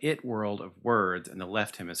I-it world of words in the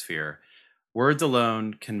left hemisphere. Words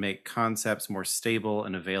alone can make concepts more stable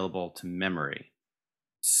and available to memory.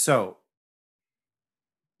 So,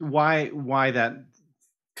 why that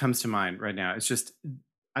comes to mind right now? It's just,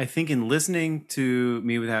 I think in listening to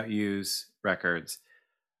mewithoutYou's records,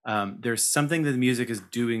 there's something that the music is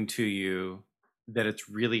doing to you that it's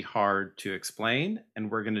really hard to explain, and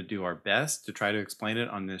we're going to do our best to try to explain it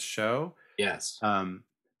on this show. Yes.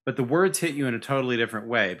 But the words hit you in a totally different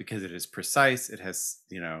way because it is precise. It has,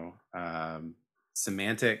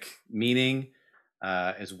 semantic meaning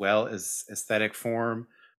as well as aesthetic form.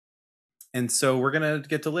 And so we're going to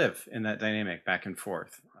get to live in that dynamic back and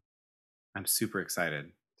forth. I'm super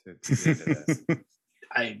excited to get into this.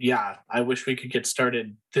 I wish we could get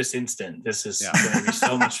started this instant. This is going to be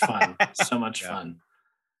so much fun. So much fun.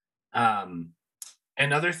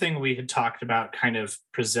 Another thing we had talked about kind of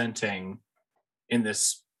presenting in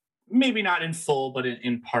this, maybe not in full, but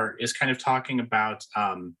in part, is kind of talking about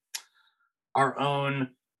our own,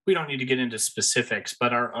 we don't need to get into specifics,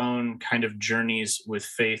 but our own kind of journeys with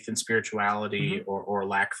faith and spirituality or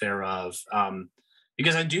lack thereof.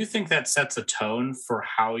 Because I do think that sets a tone for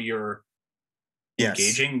how you're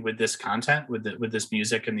engaging with this content, with this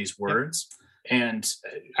music and these words. And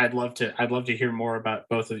I'd love to hear more about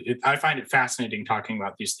both of it. I find it fascinating talking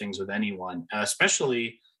about these things with anyone,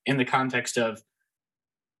 especially in the context of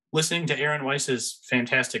listening to Aaron Weiss's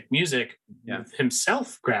fantastic music, Yeah. with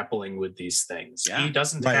himself grappling with these things. Yeah. He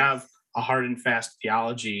doesn't Right. have a hard and fast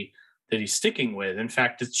theology that he's sticking with. In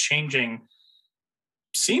fact, it's changing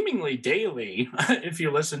seemingly daily if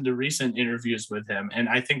you listen to recent interviews with him. And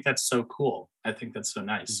I think that's so cool. I think that's so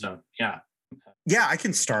nice. Mhm. So, yeah. Yeah, I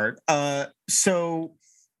can start. So,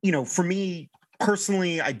 for me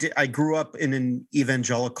personally, I grew up in an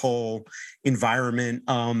evangelical environment,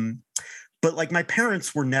 but like my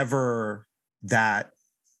parents were never that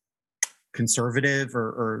conservative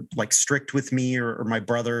or like strict with me or my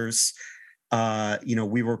brothers.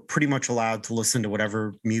 We were pretty much allowed to listen to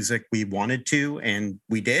whatever music we wanted to, and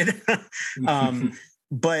we did.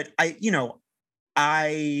 But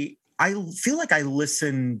I feel like I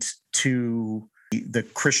listened to the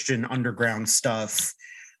Christian underground stuff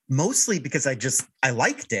mostly because I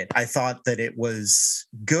liked it. I thought that it was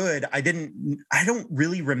good. I don't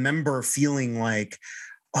really remember feeling like,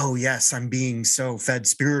 oh yes, I'm being so fed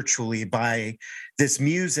spiritually by this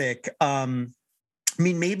music. I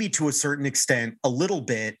mean, maybe to a certain extent, a little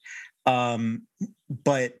bit, um,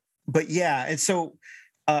 but yeah. And so,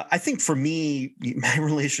 I think for me, my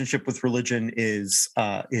relationship with religion is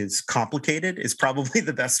complicated. Is probably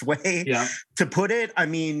the best way Yeah. to put it. I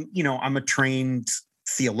mean, I'm a trained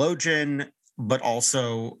theologian, but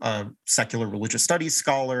also a secular religious studies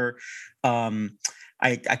scholar. I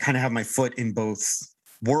kind of have my foot in both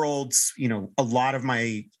worlds. A lot of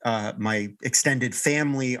my extended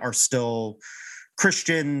family are still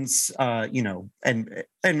Christians, and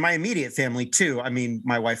my immediate family too. I mean,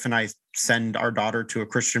 my wife and I send our daughter to a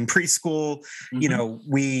Christian preschool.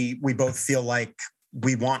 We both feel like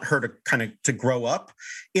we want her to kind of to grow up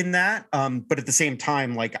in that. But at the same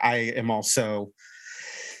time, like I am also,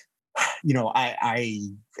 I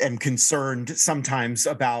am concerned sometimes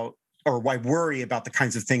about, or I worry about the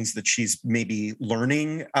kinds of things that she's maybe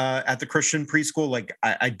learning at the Christian preschool. Like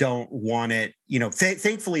I don't want it,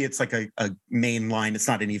 thankfully it's like a main line. It's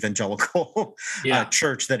not an evangelical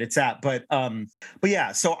church that it's at, but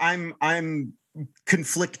yeah, so I'm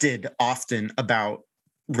conflicted often about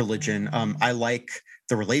religion. I like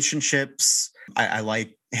the relationships. I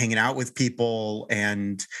like hanging out with people,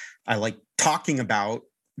 and I like talking about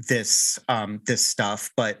this stuff,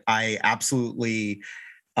 but I absolutely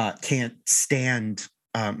can't stand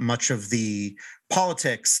much of the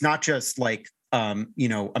politics, not just like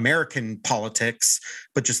American politics,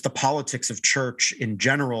 but just the politics of church in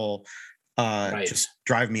general. Right. Just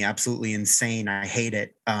drive me absolutely insane. I hate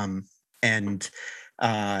it, and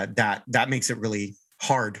that makes it really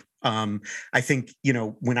hard. I think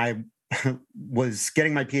when I was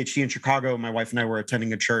getting my PhD in Chicago, my wife and I were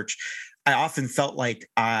attending a church. I often felt like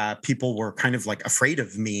people were kind of like afraid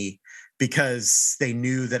of me because they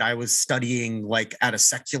knew that I was studying like at a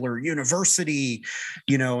secular university,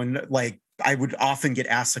 and like I would often get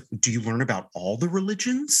asked, like, do you learn about all the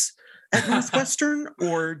religions at Northwestern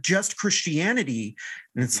or just Christianity?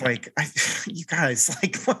 And it's like, you guys,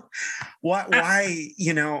 like, what, why,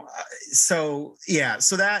 so yeah,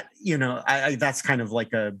 so that, that's kind of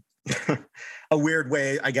like a weird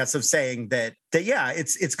way, I guess, of saying that yeah,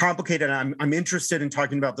 it's complicated. I'm interested in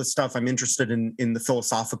talking about this stuff. I'm interested in the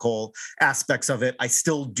philosophical aspects of it. I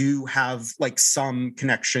still do have like some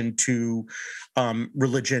connection to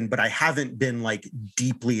religion, but I haven't been like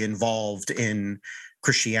deeply involved in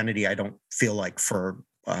Christianity. I don't feel like for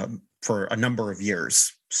a number of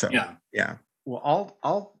years. So yeah. Well,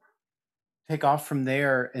 I'll take off from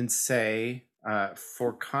there and say,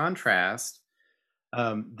 for contrast,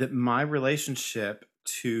 that my relationship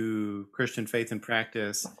to Christian faith and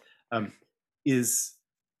practice is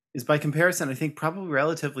by comparison, I think, probably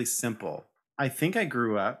relatively simple. I think I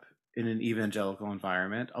grew up in an evangelical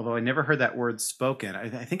environment, although I never heard that word spoken. I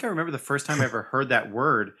think I remember the first time I ever heard that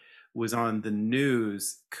word was on the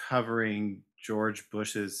news covering George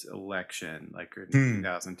Bush's election, like in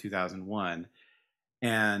 2000, 2001.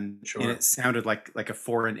 And it sounded like a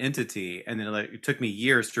foreign entity, and then it took me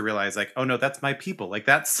years to realize, like, oh no, that's my people. Like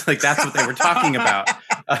that's what they were talking about.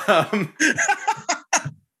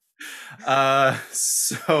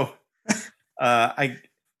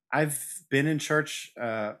 I've been in church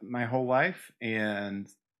my whole life, and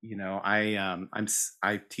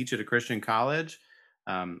I teach at a Christian college.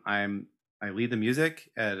 I lead the music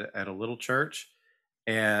at a little church,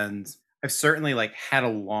 and I've certainly like had a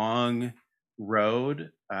long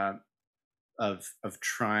road of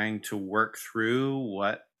trying to work through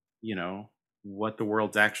what the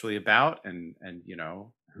world's actually about, and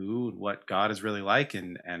who and what God is really like,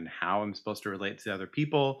 and how I'm supposed to relate to other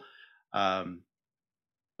people.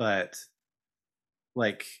 But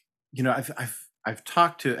like I've I've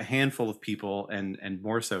talked to a handful of people, and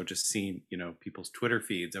more so just seen, people's Twitter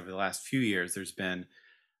feeds over the last few years. There's been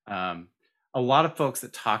um, a lot of folks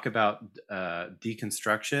that talk about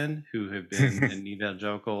deconstruction who have been in an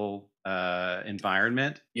evangelical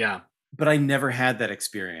environment. Yeah. But I never had that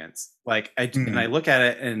experience. Like and I look at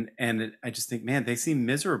it and I just think, man, they seem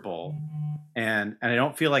miserable. And I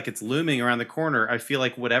don't feel like it's looming around the corner. I feel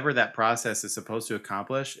like whatever that process is supposed to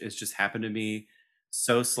accomplish is just happened to me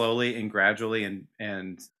so slowly and gradually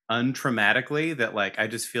and untraumatically that, like, I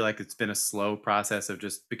just feel like it's been a slow process of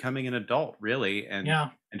just becoming an adult, really, and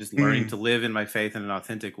just learning to live in my faith in an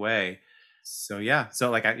authentic way. So yeah, so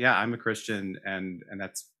like I'm a Christian, and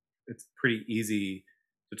it's pretty easy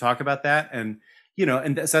to talk about that. And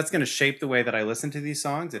so that's going to shape the way that I listen to these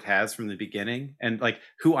songs. It has from the beginning. And like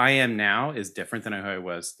who I am now is different than who I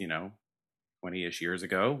was 20-ish years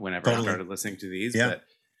ago whenever I started listening to these.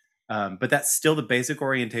 But that's still the basic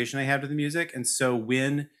orientation I have to the music. And so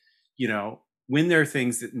when there are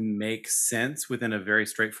things that make sense within a very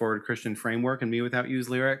straightforward Christian framework, and Me Without You's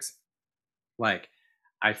lyrics, like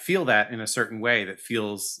I feel that in a certain way that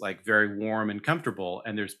feels like very warm and comfortable.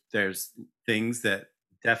 And there's things that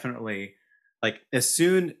definitely, like, as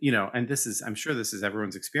soon, and I'm sure this is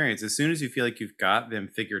everyone's experience, as soon as you feel like you've got them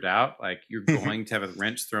figured out, like you're going to have a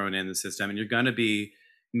wrench thrown in the system and you're going to be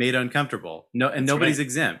made uncomfortable. Nobody's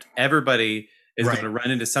exempt. Everybody is going to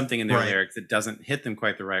run into something in their lyrics that doesn't hit them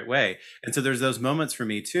quite the right way. And so there's those moments for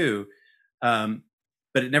me too. But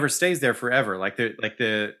it never stays there forever.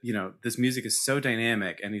 This music is so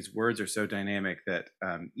dynamic and these words are so dynamic that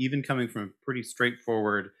even coming from a pretty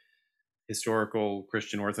straightforward historical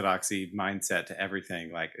Christian orthodoxy mindset to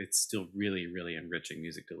everything, like it's still really, really enriching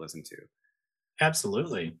music to listen to.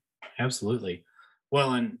 Absolutely.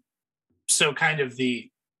 Well, and so kind of the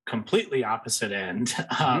completely opposite end.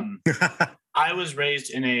 I was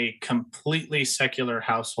raised in a completely secular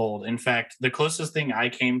household. In fact, the closest thing I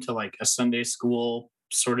came to like a Sunday school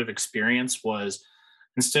sort of experience was,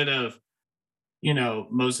 instead of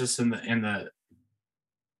Moses in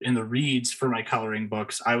the reeds for my coloring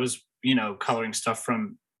books, I was coloring stuff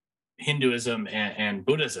from Hinduism and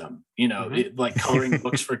Buddhism, like coloring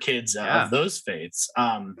books for kids of those faiths.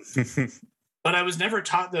 But I was never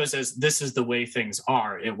taught those as this is the way things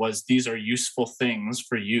are. It was, these are useful things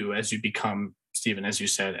for you as you become, Stephen, as you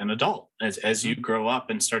said, an adult, as you grow up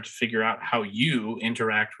and start to figure out how you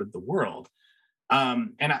interact with the world.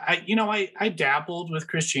 And I dabbled with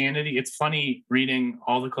Christianity. It's funny reading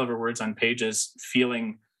all the clever words on pages,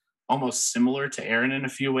 feeling almost similar to Aaron in a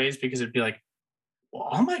few ways, because it'd be like, well,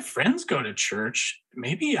 all my friends go to church.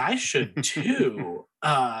 Maybe I should too.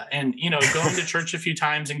 And going to church a few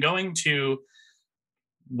times and going to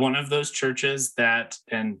one of those churches that,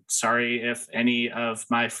 and sorry if any of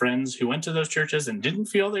my friends who went to those churches and didn't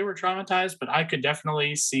feel they were traumatized, but I could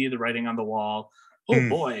definitely see the writing on the wall. Oh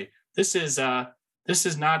boy, this is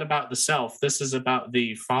not about the self. This is about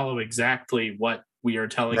the follow exactly what we are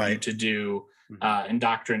telling you to do,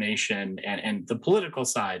 indoctrination and the political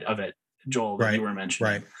side of it, Joel, that you were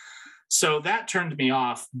mentioning. So that turned me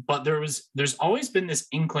off, but there's always been this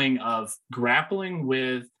inkling of grappling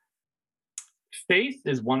with faith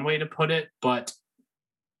is one way to put it, but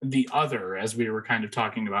the other, as we were kind of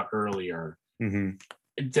talking about earlier,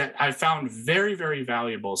 that I found very, very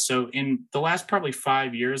valuable. So in the last probably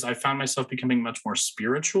 5 years, I found myself becoming much more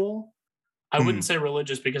spiritual. I wouldn't say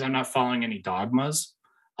religious because I'm not following any dogmas.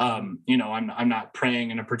 I'm not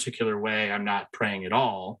praying in a particular way. I'm not praying at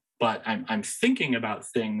all, but I'm thinking about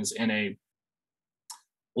things in a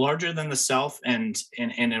larger than the self, and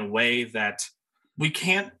in a way that we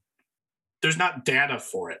can't, there's not data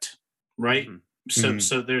for it, right?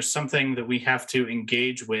 So there's something that we have to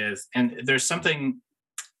engage with. And there's something,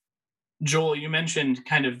 Joel, you mentioned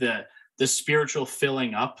kind of the spiritual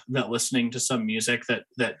filling up that listening to some music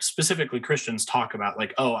that specifically Christians talk about,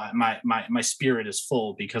 like, oh, my spirit is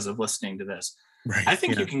full because of listening to this. I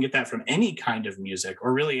think you can get that from any kind of music,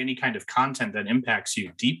 or really any kind of content that impacts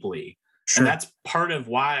you deeply. And that's part of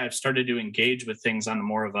why I've started to engage with things on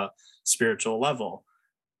more of a spiritual level.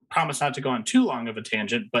 Promise not to go on too long of a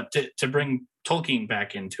tangent, but to bring Tolkien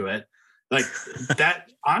back into it, like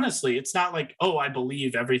that, honestly, it's not like, oh, I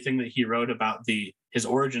believe everything that he wrote about his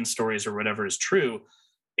origin stories or whatever is true.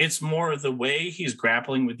 It's more the way he's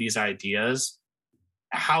grappling with these ideas,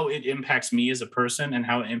 how it impacts me as a person and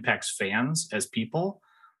how it impacts fans as people.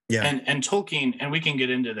 And Tolkien, and we can get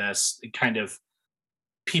into this, kind of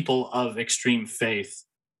people of extreme faith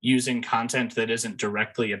using content that isn't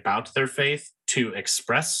directly about their faith to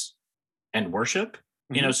express and worship.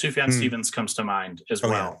 Sufjan Stevens comes to mind as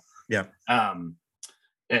well.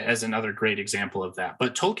 as another great example of that.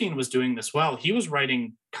 But Tolkien was doing this well. He was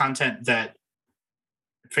writing content that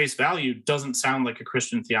at face value doesn't sound like a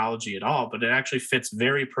Christian theology at all, but it actually fits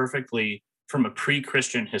very perfectly from a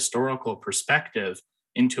pre-Christian historical perspective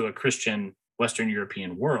into a Christian Western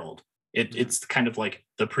European world. It's kind of like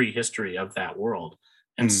the prehistory of that world.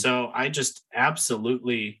 And so I just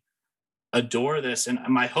absolutely adore this. And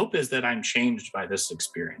my hope is that I'm changed by this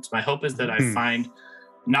experience. My hope is that I find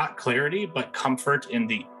not clarity, but comfort in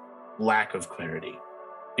the lack of clarity,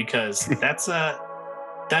 because that's a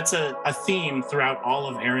theme throughout all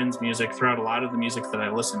of Aaron's music, throughout a lot of the music that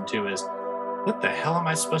I listen to, is what the hell am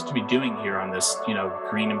I supposed to be doing here on this,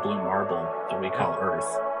 green and blue marble that we call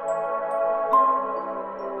Earth?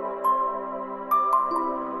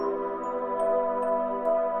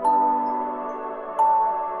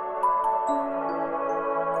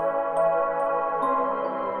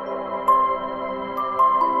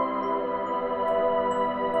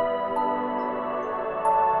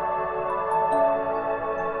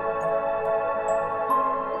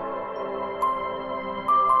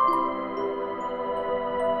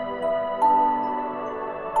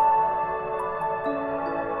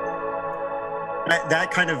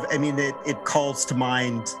 That kind of, it calls to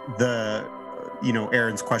mind the,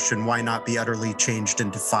 Aaron's question, why not be utterly changed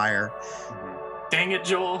into fire? Dang it,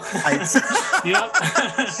 Joel. Yep.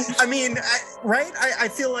 Right? I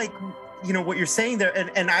feel like, what you're saying there,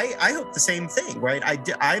 and I hope the same thing, right?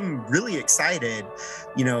 I'm really excited,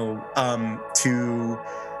 to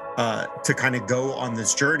kind of go on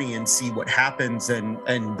this journey and see what happens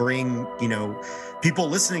and bring, people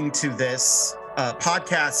listening to this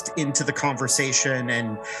podcast into the conversation,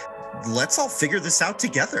 and let's all figure this out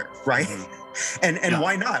together, right? And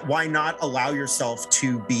why not allow yourself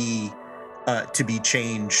to be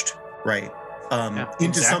changed, right?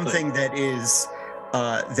 Into something that is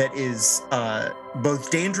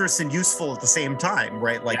both dangerous and useful at the same time,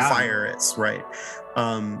 right? Like fire is, right?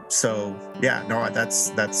 That's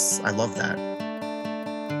I love that.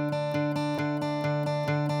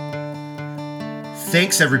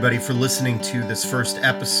 Thanks, everybody, for listening to this first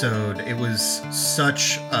episode. It was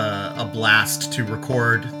such a blast to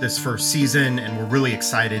record this first season, and we're really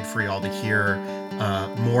excited for y'all to hear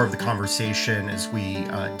more of the conversation as we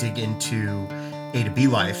dig into A to B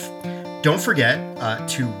life. Don't forget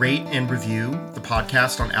to rate and review the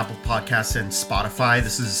podcast on Apple Podcasts and Spotify.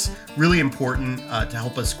 This is really important to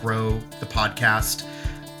help us grow the podcast.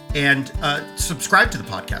 And subscribe to the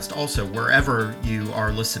podcast also, wherever you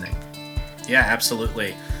are listening. Yeah,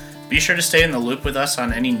 absolutely. Be sure to stay in the loop with us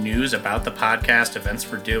on any news about the podcast,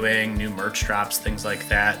 events we're doing, new merch drops, things like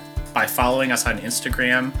that, by following us on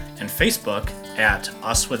Instagram and Facebook at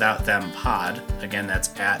UsWithoutThemPod. Again, that's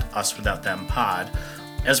at UsWithoutThemPod.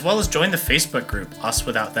 As well as join the Facebook group, Us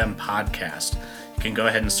Without Them Podcast. You can go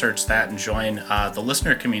ahead and search that and join the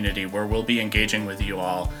listener community, where we'll be engaging with you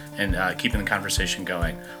all and keeping the conversation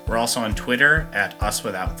going. We're also on Twitter at Us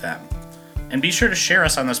Without Them. And be sure to share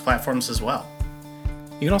us on those platforms as well.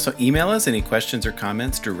 You can also email us any questions or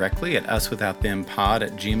comments directly at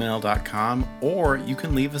uswithouttthempod@gmail.com, or you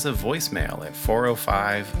can leave us a voicemail at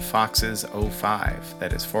 405-FOXES-05.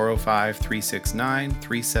 That is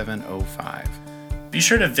 405-369-3705. Be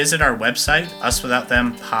sure to visit our website,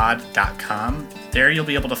 uswithoutthempod.com. There you'll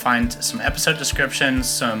be able to find some episode descriptions,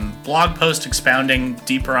 some blog posts expounding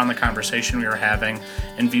deeper on the conversation we were having,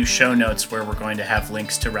 and view show notes where we're going to have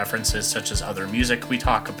links to references such as other music we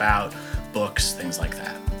talk about, books, things like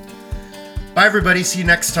that. Bye, everybody. See you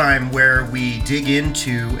next time, where we dig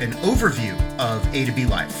into an overview of A to B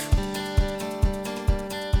life.